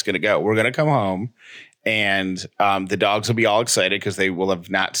exactly how it's going to go. We're going to come home and the dogs will be all excited because they will have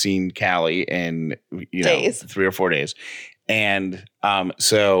not seen Callie in, you know, 3 or 4 days. And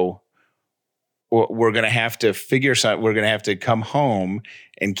so we're going to have to figure something. We're going to have to come home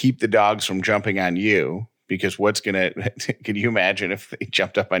and keep the dogs from jumping on you, because can you imagine if they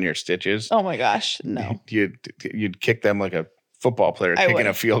jumped up on your stitches? Oh my gosh. No. You'd kick them like a football player kicking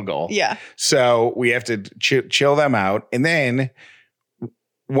a field goal. Yeah. So we have to chill them out. And then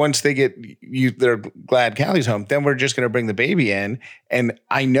once they they're glad Callie's home, then we're just going to bring the baby in. And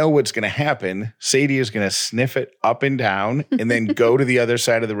I know what's going to happen. Sadie is going to sniff it up and down and then go to the other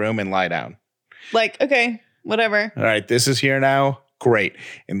side of the room and lie down. Like, okay, whatever. All right, this is here now. Great.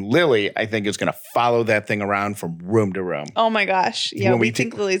 And Lily, I think, is going to follow that thing around from room to room. Oh my gosh. Yeah, we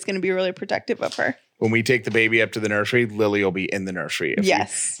think Lily's going to be really protective of her. When we take the baby up to the nursery, Lily will be in the nursery.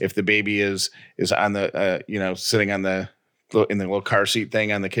 If the baby is on the, sitting in the little car seat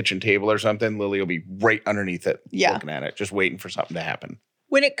thing on the kitchen table or something, Lily will be right underneath it, looking at it, just waiting for something to happen.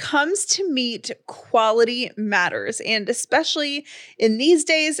 When it comes to meat, quality matters. And especially in these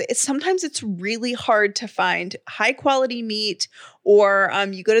days, sometimes it's really hard to find high quality meat, or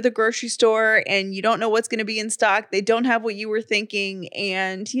you go to the grocery store and you don't know what's going to be in stock. They don't have what you were thinking.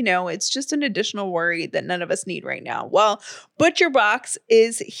 And, it's just an additional worry that none of us need right now. Well, ButcherBox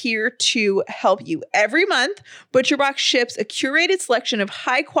is here to help you. Every month, ButcherBox ships a curated selection of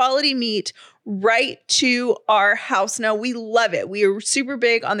high quality meat right to our house. Now, we love it. We are super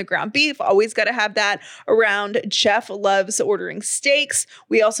big on the ground beef. Always got to have that around. Jeff loves ordering steaks.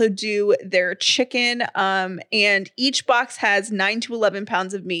 We also do their chicken. And each box has 9 to 11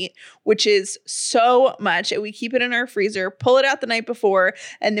 pounds of meat, which is so much. And we keep it in our freezer, pull it out the night before,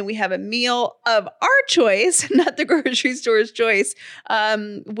 and then we have a meal of our choice, not the grocery store's choice,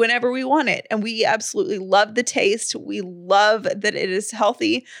 whenever we want it. And we absolutely love the taste. We love that it is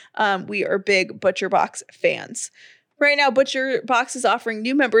healthy. We are big ButcherBox fans. Right now, ButcherBox is offering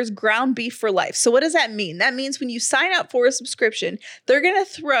new members ground beef for life. So what does that mean? That means when you sign up for a subscription, they're going to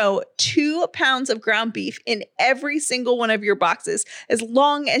throw 2 pounds of ground beef in every single one of your boxes, as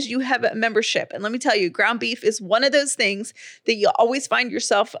long as you have a membership. And let me tell you, ground beef is one of those things that you'll always find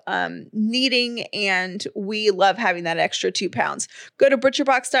yourself needing. And we love having that extra 2 pounds. Go to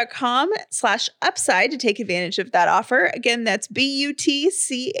butcherbox.com/upside to take advantage of that offer. Again, that's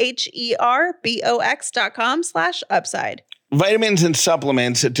BUTCHERBOX.com/upside. Vitamins and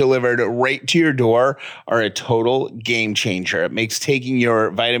supplements delivered right to your door are a total game changer. It makes taking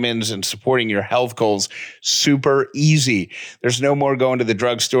your vitamins and supporting your health goals super easy. There's no more going to the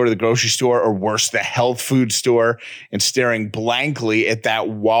drugstore, to the grocery store, or worse, the health food store, and staring blankly at that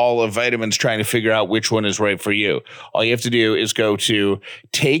wall of vitamins trying to figure out which one is right for you. All you have to do is go to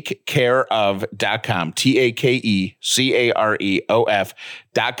takecareof.com,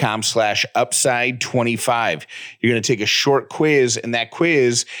 takecareof.com/upside25. You're going to take a short quiz, and that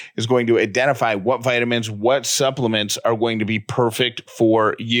quiz is going to identify what vitamins, what supplements are going to be perfect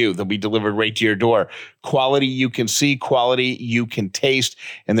for you. They'll be delivered right to your door. Quality you can see, quality you can taste,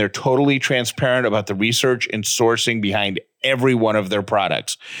 and they're totally transparent about the research and sourcing behind every one of their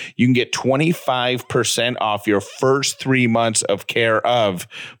products. You can get 25% off your first 3 months of Care Of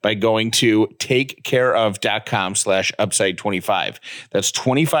by going to takecareof.com/upside25. That's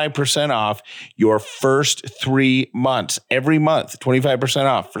 25% off your first 3 months. Every month, 25%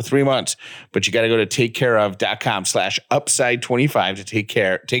 off for 3 months. But you got to go to takecareof.com/upside25 to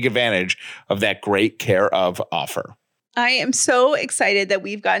take advantage of that great Care Of offer. I am so excited that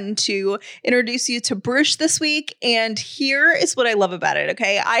we've gotten to introduce you to Bruush this week. And here is what I love about it.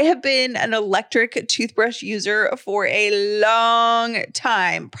 Okay. I have been an electric toothbrush user for a long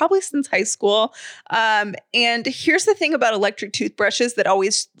time, probably since high school. And here's the thing about electric toothbrushes that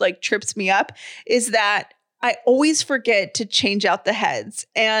always trips me up is that I always forget to change out the heads.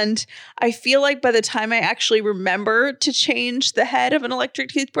 And I feel like by the time I actually remember to change the head of an electric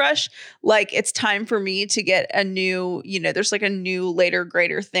toothbrush, it's time for me to get a new, there's a new later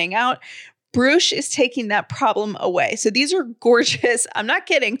greater thing out. Bruush is taking that problem away. So these are gorgeous, I'm not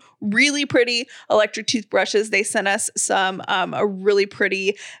kidding, really pretty electric toothbrushes. They sent us a really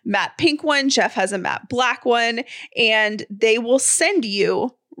pretty matte pink one. Jeff has a matte black one, and they will send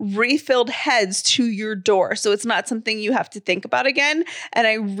you refilled heads to your door. So it's not something you have to think about again. And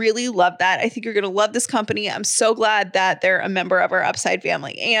I really love that. I think you're going to love this company. I'm so glad that they're a member of our Upside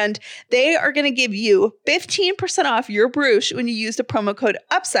family. And they are going to give you 15% off your Bruush when you use the promo code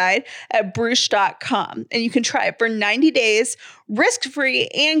UPSIDE at Bruush.com. And you can try it for 90 days, risk-free,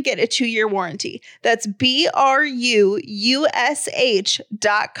 and get a 2-year warranty. That's BRUUSH.com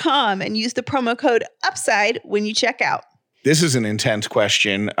and use the promo code UPSIDE when you check out. This is an intense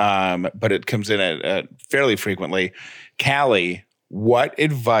question, but it comes in fairly frequently. Callie what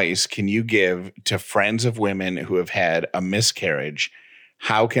advice can you give to friends of women who have had a miscarriage?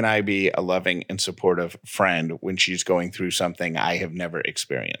 How can I be a loving and supportive friend when she's going through something I have never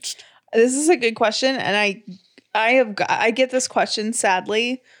experienced? This is a good question. And I get this question,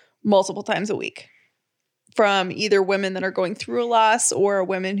 sadly, multiple times a week from either women that are going through a loss or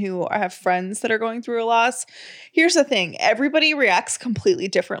women who have friends that are going through a loss. Here's the thing. Everybody reacts completely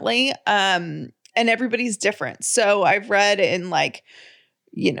differently. And everybody's different. So I've read in like,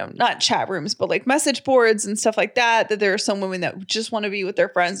 not chat rooms, but like message boards and stuff like that there are some women that just want to be with their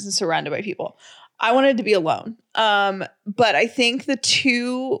friends and surrounded by people. I wanted to be alone. But I think the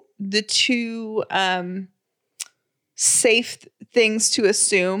two safe things to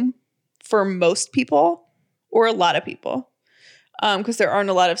assume for most people or a lot of people, because there aren't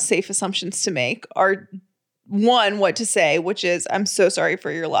a lot of safe assumptions to make, are one, what to say, which is, I'm so sorry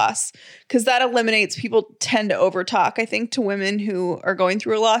for your loss. Because that eliminates, people tend to overtalk, I think, to women who are going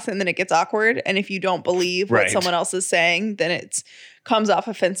through a loss, and then it gets awkward. And if you don't believe what someone else is saying, then it comes off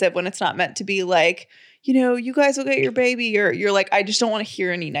offensive when it's not meant to be like, you guys will get your baby. Or you're like, I just don't want to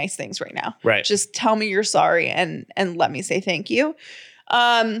hear any nice things right now. Right. Just tell me you're sorry and let me say thank you.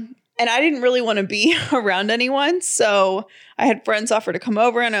 And I didn't really want to be around anyone. So I had friends offer to come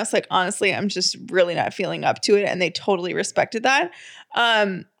over and I was like, honestly, I'm just really not feeling up to it. And they totally respected that.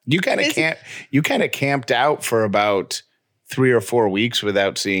 You kind of camped out for about 3 or 4 weeks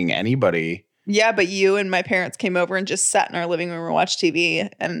without seeing anybody. Yeah, but you and my parents came over and just sat in our living room and watched TV.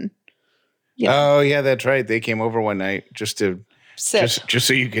 And oh yeah, that's right. They came over one night just to just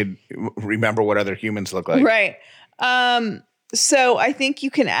so you could remember what other humans look like. Right. So I think you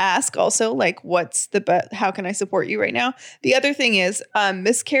can ask also, like, what's how can I support you right now? The other thing is,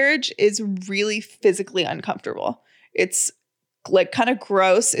 miscarriage is really physically uncomfortable. It's like kind of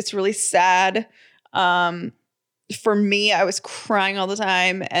gross. It's really sad. For me, I was crying all the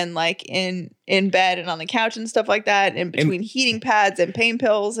time and like in bed and on the couch and stuff like that, in between heating pads and pain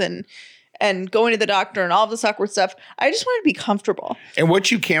pills and going to the doctor and all this awkward stuff. I just wanted to be comfortable. And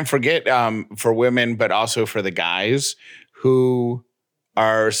what you can't forget, for women, but also for the guys who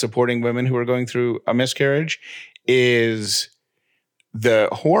are supporting women who are going through a miscarriage, is the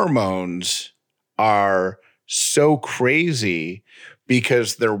hormones are so crazy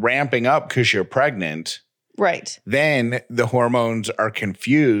because they're ramping up because you're pregnant. Right. Then the hormones are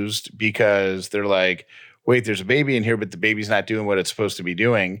confused because they're like, wait, there's a baby in here, but the baby's not doing what it's supposed to be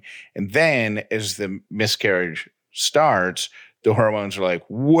doing. And then as the miscarriage starts, the hormones are like,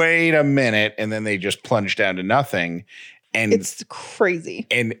 wait a minute. And then they just plunge down to nothing. And it's crazy.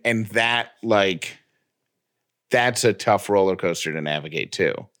 And that, like, that's a tough roller coaster to navigate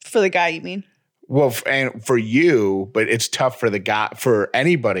too. For the guy, you mean? Well, and for you, but it's tough for the guy, for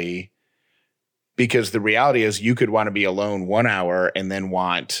anybody, because the reality is you could want to be alone 1 hour and then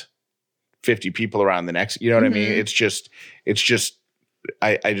want 50 people around the next, you know what I mean? It's just,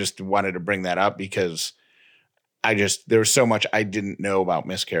 I just wanted to bring that up because there was so much I didn't know about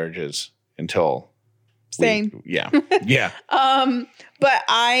miscarriages until. Same. Yeah. But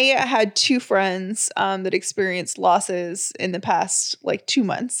I had 2 friends that experienced losses in the past like 2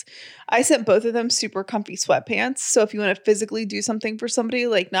 months. I sent both of them super comfy sweatpants. So if you want to physically do something for somebody,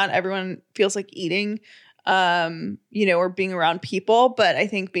 like not everyone feels like eating, or being around people, but I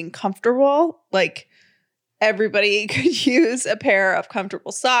think being comfortable, like everybody could use a pair of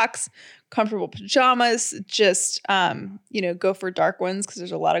comfortable socks, comfortable pajamas, just, go for dark ones because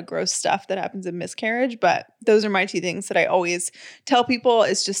there's a lot of gross stuff that happens in miscarriage. But those are my 2 things that I always tell people,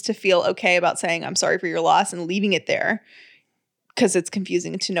 is just to feel okay about saying, I'm sorry for your loss, and leaving it there because it's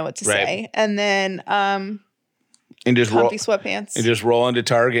confusing to know what to say. And then, and just comfy sweatpants. And just roll into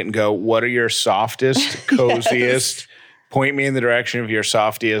Target and go, what are your softest, coziest? Yes. Point me in the direction of your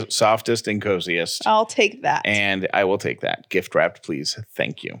softest and coziest. I'll take that. And I will take that. Gift wrapped, please.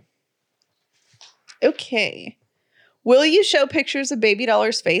 Thank you. Okay. Will you show pictures of baby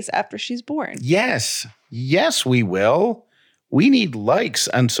Dollar's face after she's born? Yes. Yes, we will. We need likes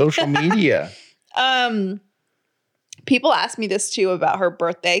on social media. People ask me this too about her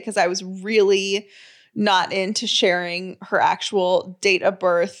birthday, because I was really not into sharing her actual date of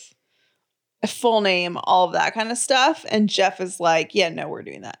birth, full name, all of that kind of stuff. And Jeff is like, yeah, no, we're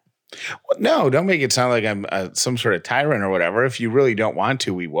doing that. Well, no, don't make it sound like I'm some sort of tyrant or whatever. If you really don't want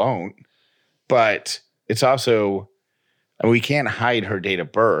to, we won't. But it's also, we can't hide her date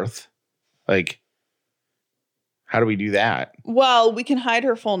of birth. Like, how do we do that? Well, we can hide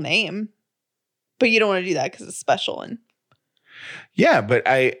her full name, but you don't want to do that because it's special. And yeah, but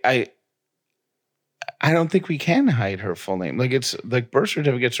I don't think we can hide her full name. Like, it's like birth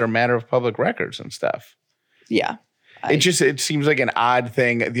certificates are a matter of public records and stuff. Yeah. It seems like an odd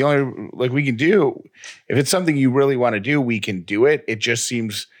thing. The only like we can do, if it's something you really want to do, we can do it. It just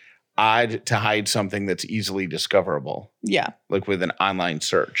seems odd to hide something that's easily discoverable. Yeah. Like with an online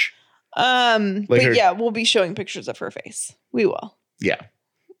search. But yeah, we'll be showing pictures of her face. We will. Yeah.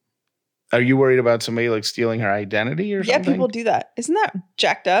 Are you worried about somebody like stealing her identity or something? Yeah, people do that. Isn't that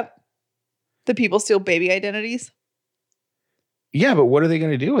jacked up? The people steal baby identities? Yeah, but what are they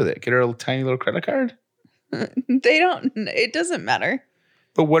going to do with it? Get her a tiny little credit card? They don't. It doesn't matter.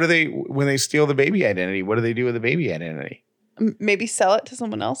 But what do they, when they steal the baby identity, what do they do with the baby identity? Maybe sell it to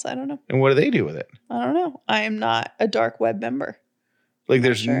someone else. I don't know. And what do they do with it? I don't know. I am not a dark web member. Like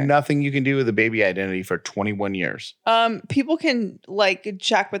there's nothing you can do with a baby identity for 21 years. People can like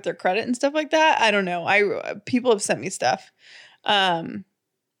jack with their credit and stuff like that. I don't know. People have sent me stuff.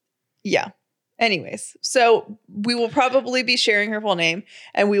 Yeah. Anyways, so we will probably be sharing her full name,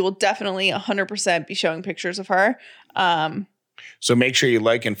 and we will definitely 100% be showing pictures of her. So make sure you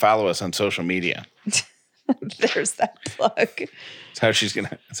like and follow us on social media. There's that plug. That's how she's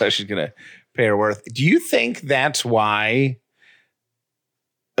gonna pay her worth. Do you think that's why?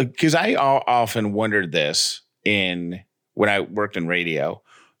 Because I often wondered this when I worked in radio.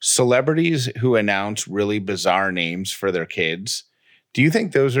 Celebrities who announce really bizarre names for their kids. Do you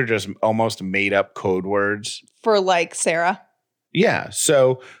think those are just almost made up code words? For like Sarah? Yeah.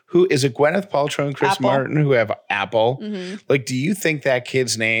 So who is it? Gwyneth Paltrow and Chris Apple. Martin who have Apple. Mm-hmm. Like, do you think that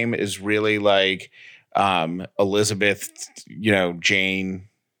kid's name is really like Elizabeth, Jane,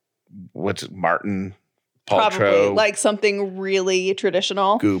 Martin Paltrow? Probably like something really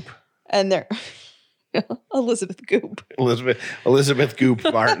traditional. Goop. And they're Elizabeth Goop. Elizabeth Goop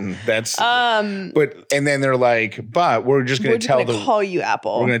Martin. That's and then they're like, but we're just going to call you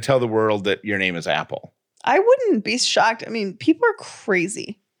Apple. We're going to tell the world that your name is Apple. I wouldn't be shocked. I mean, people are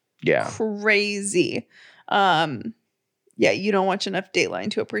crazy. Yeah. Crazy. Yeah, you don't watch enough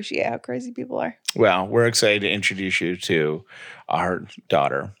Dateline to appreciate how crazy people are. Well, we're excited to introduce you to our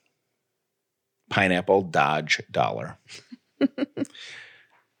daughter, Pineapple Dodge Dollar.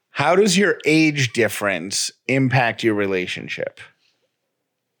 How does your age difference impact your relationship?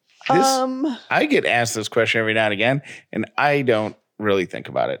 I get asked this question every now and again, and I don't really think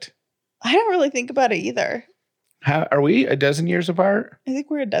about it. I don't really think about it either. How are we a dozen years apart? I think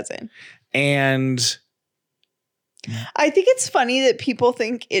we're a dozen. And I think it's funny that people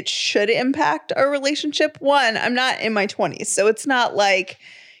think it should impact our relationship. One, I'm not in my 20s, so it's not like,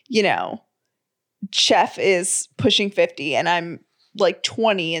 Chef is pushing 50 and I'm like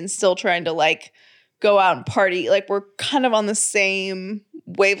 20 and still trying to like go out and party. Like we're kind of on the same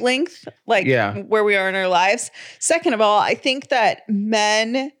wavelength, like where we are in our lives. Second of all, I think that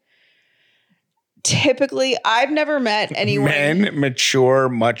men typically, I've never met anyone. Men mature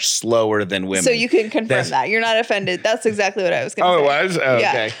much slower than women. So you can confirm that. You're not offended. That's exactly what I was going to say. Oh, it was? Oh, yeah.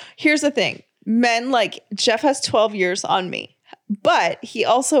 Okay. Here's the thing. Men, like Jeff has 12 years on me, but he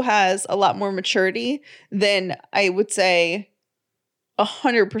also has a lot more maturity than I would say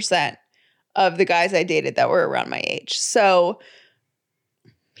 100% of the guys I dated that were around my age. So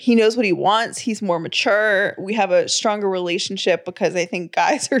he knows what he wants. He's more mature. We have a stronger relationship because I think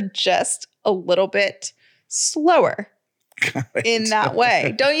guys are just a little bit slower in that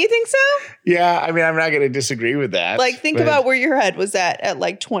way. Don't you think so? Yeah. I mean, I'm not going to disagree with that. Like, think about where your head was at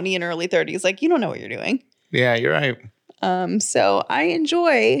like 20 and early 30s. Like, you don't know what you're doing. Yeah, you're right. So I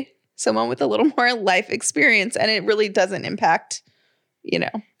enjoy someone with a little more life experience, and it really doesn't impact,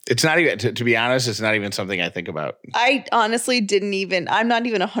 It's not even, to be honest, it's not even something I think about. I honestly I'm not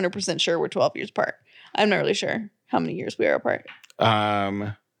even 100% sure we're 12 years apart. I'm not really sure how many years we are apart.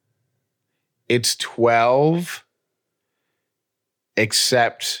 It's 12,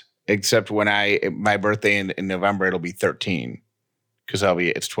 except when my birthday in November, it'll be 13 because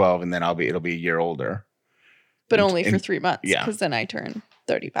it's 12 and then it'll be a year older. But only for 3 months. Yeah. Because then I turn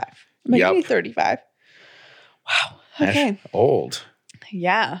 35. I'm going to be 35. Wow. Okay. That's old.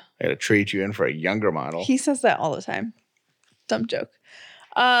 Yeah. I got to trade you in for a younger model. He says that all the time. Dumb joke.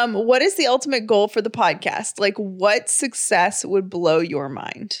 What is the ultimate goal for the podcast? Like, what success would blow your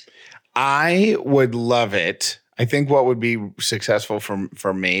mind? I would love it. I think what would be successful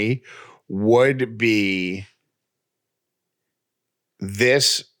for me would be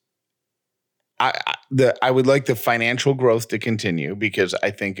this. I would like the financial growth to continue because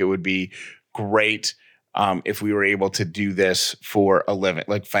I think it would be great if we were able to do this for a living,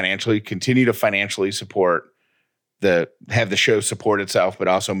 like continue to financially support have the show support itself, but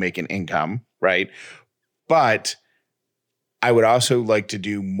also make an income, right? But I would also like to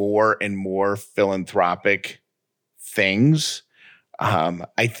do more and more philanthropic things.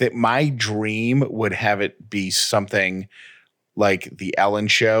 I think my dream would have it be something like the Ellen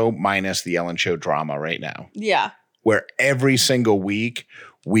Show minus the Ellen Show drama right now. Yeah. Where every single week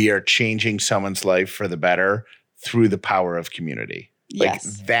we are changing someone's life for the better through the power of community. Yes.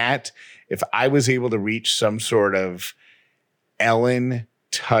 Like that, if I was able to reach some sort of Ellen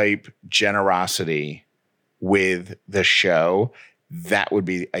type generosity with the show, that would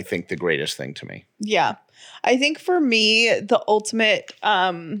be, I think, the greatest thing to me. Yeah. I think for me, the ultimate,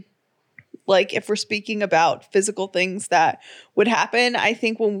 like if we're speaking about physical things that would happen, I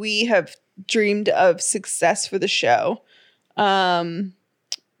think when we have dreamed of success for the show,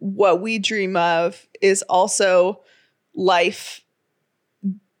 what we dream of is also life,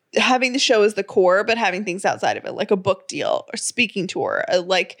 having the show as the core, but having things outside of it, like a book deal or speaking tour,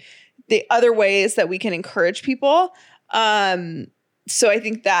 like the other ways that we can encourage people. So I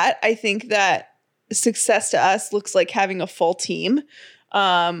think that success to us looks like having a full team.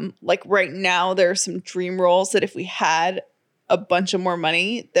 Like right now, there are some dream roles that if we had a bunch of more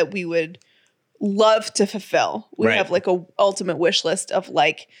money that we would love to fulfill. We Right. have like a ultimate wish list of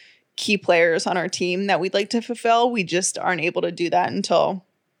like key players on our team that we'd like to fulfill. We just aren't able to do that until,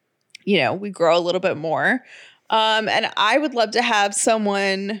 you know, we grow a little bit more. And I would love to have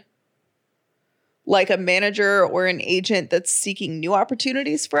someone like a manager or an agent that's seeking new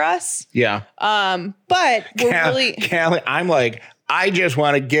opportunities for us. Yeah. But we're really Callie, I'm like, I just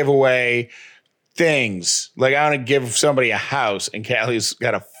want to give away things. Like I want to give somebody a house, and Callie's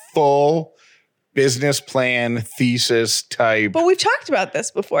got a full business plan, thesis type. But we've talked about this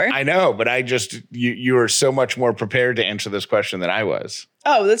before. I know, but I just you are so much more prepared to answer this question than I was.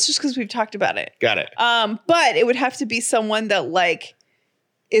 Oh, that's just because we've talked about it. Got it. But it would have to be someone that like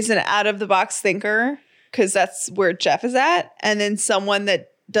is an out of the box thinker, because that's where Jeff is at, and then someone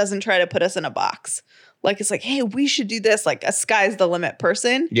that doesn't try to put us in a box. Like it's like, hey, we should do this, like a sky's the limit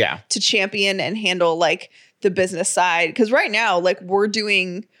person. Yeah. To champion and handle like the business side. Because right now, like we're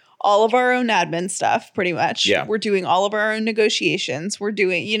doing all of our own admin stuff pretty much. Yeah. We're doing all of our own negotiations. We're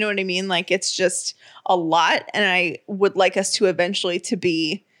doing, you know what I mean? Like it's just a lot. And I would like us to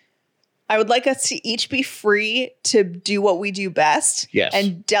eventually I would like us to each be free to do what we do best. Yes.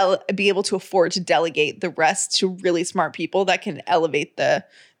 And be able to afford to delegate the rest to really smart people that can elevate the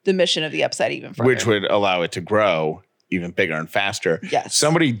mission of the Upside even further. Which would allow it to grow even bigger and faster. Yes.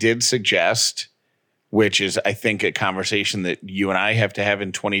 Somebody did suggest, which is, I think, a conversation that you and I have to have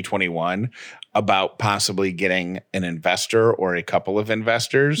in 2021 about possibly getting an investor or a couple of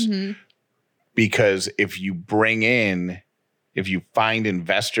investors. Mm-hmm. Because if you find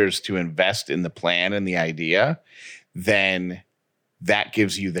investors to invest in the plan and the idea, then that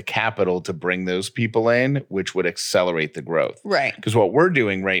gives you the capital to bring those people in, which would accelerate the growth. Right. Because what we're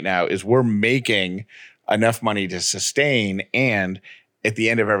doing right now is we're making enough money to sustain, and at the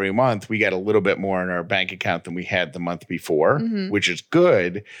end of every month, we got a little bit more in our bank account than we had the month before, Mm-hmm. which is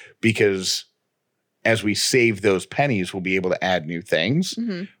good because as we save those pennies, we'll be able to add new things.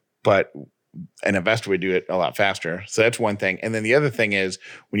 Mm-hmm. But an investor would do it a lot faster. So that's one thing. And then the other thing is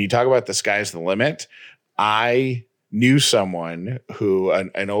when you talk about the sky's the limit, I knew someone who,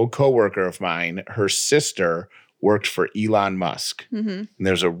 an old coworker of mine, her sister worked for Elon Musk. Mm-hmm. And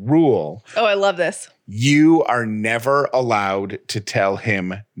there's a rule. Oh, I love this. You are never allowed to tell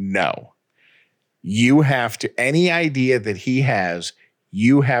him no. You have to, any idea that he has,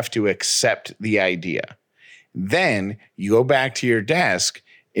 you have to accept the idea. Then you go back to your desk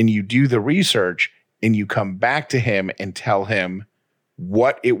and you do the research and you come back to him and tell him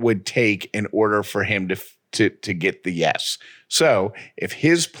what it would take in order for him to get the yes. So if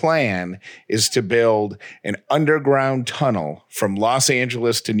his plan is to build an underground tunnel from Los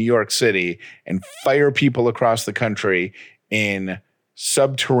Angeles to New York City and fire people across the country in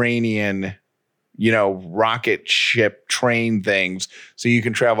subterranean, rocket ship train things so you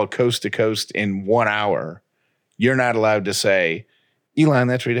can travel coast to coast in 1 hour, you're not allowed to say, Elon,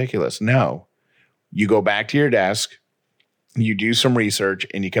 that's ridiculous. No. You go back to your desk, you do some research,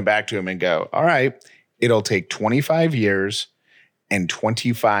 and you come back to him and go, all right, it'll take 25 years and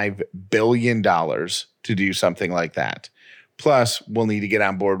 $25 billion to do something like that. Plus, we'll need to get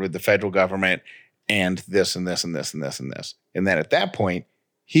on board with the federal government and this and this and this and this and this. And then at that point,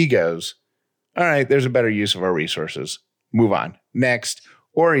 he goes, all right, there's a better use of our resources. Move on. Next.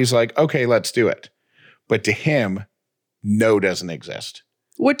 Or he's like, okay, let's do it. But to him, no doesn't exist.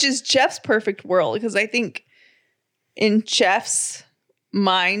 Which is Jeff's perfect world, because I think in Jeff's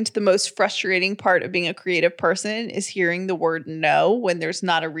mind, the most frustrating part of being a creative person is hearing the word no when there's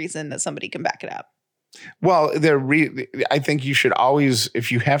not a reason that somebody can back it up. Well, I think you should always,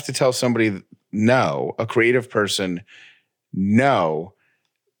 if you have to tell somebody no, a creative person no,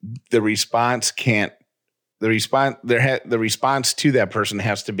 the response to that person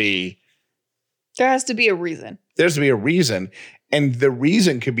has to be. There has to be a reason. There's to be a reason. And the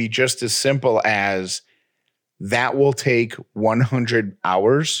reason could be just as simple as that will take 100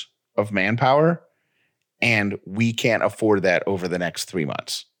 hours of manpower and we can't afford that over the next 3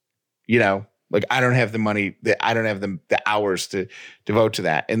 months. You know, like I don't have the money, I don't have the hours to devote to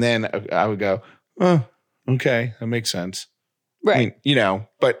that. And then I would go, oh, okay, that makes sense. Right. I mean, you know,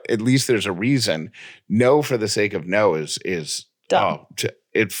 but at least there's a reason. No for the sake of no is dumb.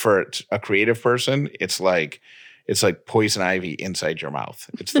 For a creative person, it's like poison ivy inside your mouth.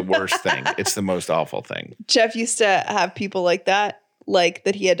 It's the worst thing. It's the most awful thing. Jeff used to have people like that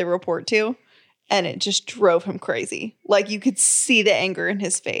he had to report to, and it just drove him crazy. Like you could see the anger in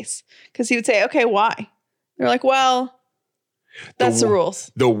his face because he would say, okay, why? They're like, well, that's the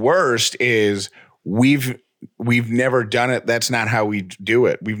rules. The worst is we've never done it. That's not how we do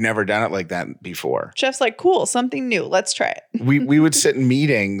it. We've never done it like that before. Jeff's like, cool, something new. Let's try it. we would sit in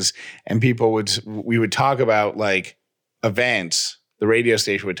meetings and we would talk about like events. The radio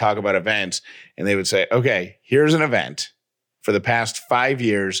station would talk about events and they would say, okay, here's an event for the past 5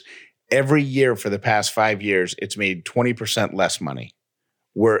 years. Every year for the past 5 years, it's made 20% less money.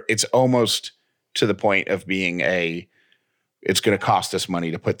 Where it's almost to the point of being it's going to cost us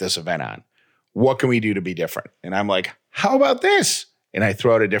money to put this event on. What can we do to be different? And I'm like, how about this? And I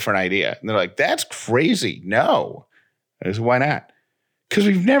throw out a different idea. And they're like, that's crazy. No. I said, why not? Because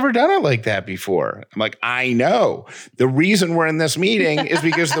we've never done it like that before. I'm like, I know. The reason we're in this meeting is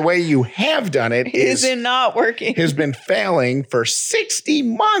because the way you have done it is not working. Has been failing for 60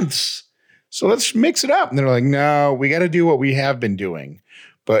 months. So let's mix it up. And they're like, no, we got to do what we have been doing.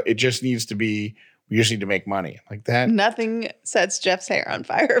 But it just needs to be, we just need to make money like that. Nothing sets Jeff's hair on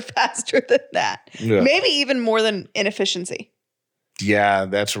fire faster than that. Yeah. Maybe even more than inefficiency. Yeah,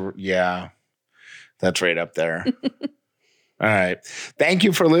 that's right up there. All right. Thank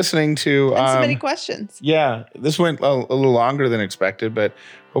you for listening to so many questions. Yeah, this went a little longer than expected, but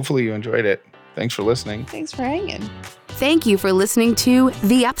hopefully you enjoyed it. Thanks for listening. Thanks for hanging. Thank you for listening to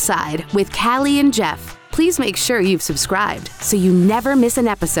The Upside with Callie and Jeff. Please make sure you've subscribed so you never miss an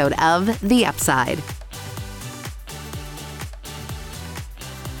episode of The Upside.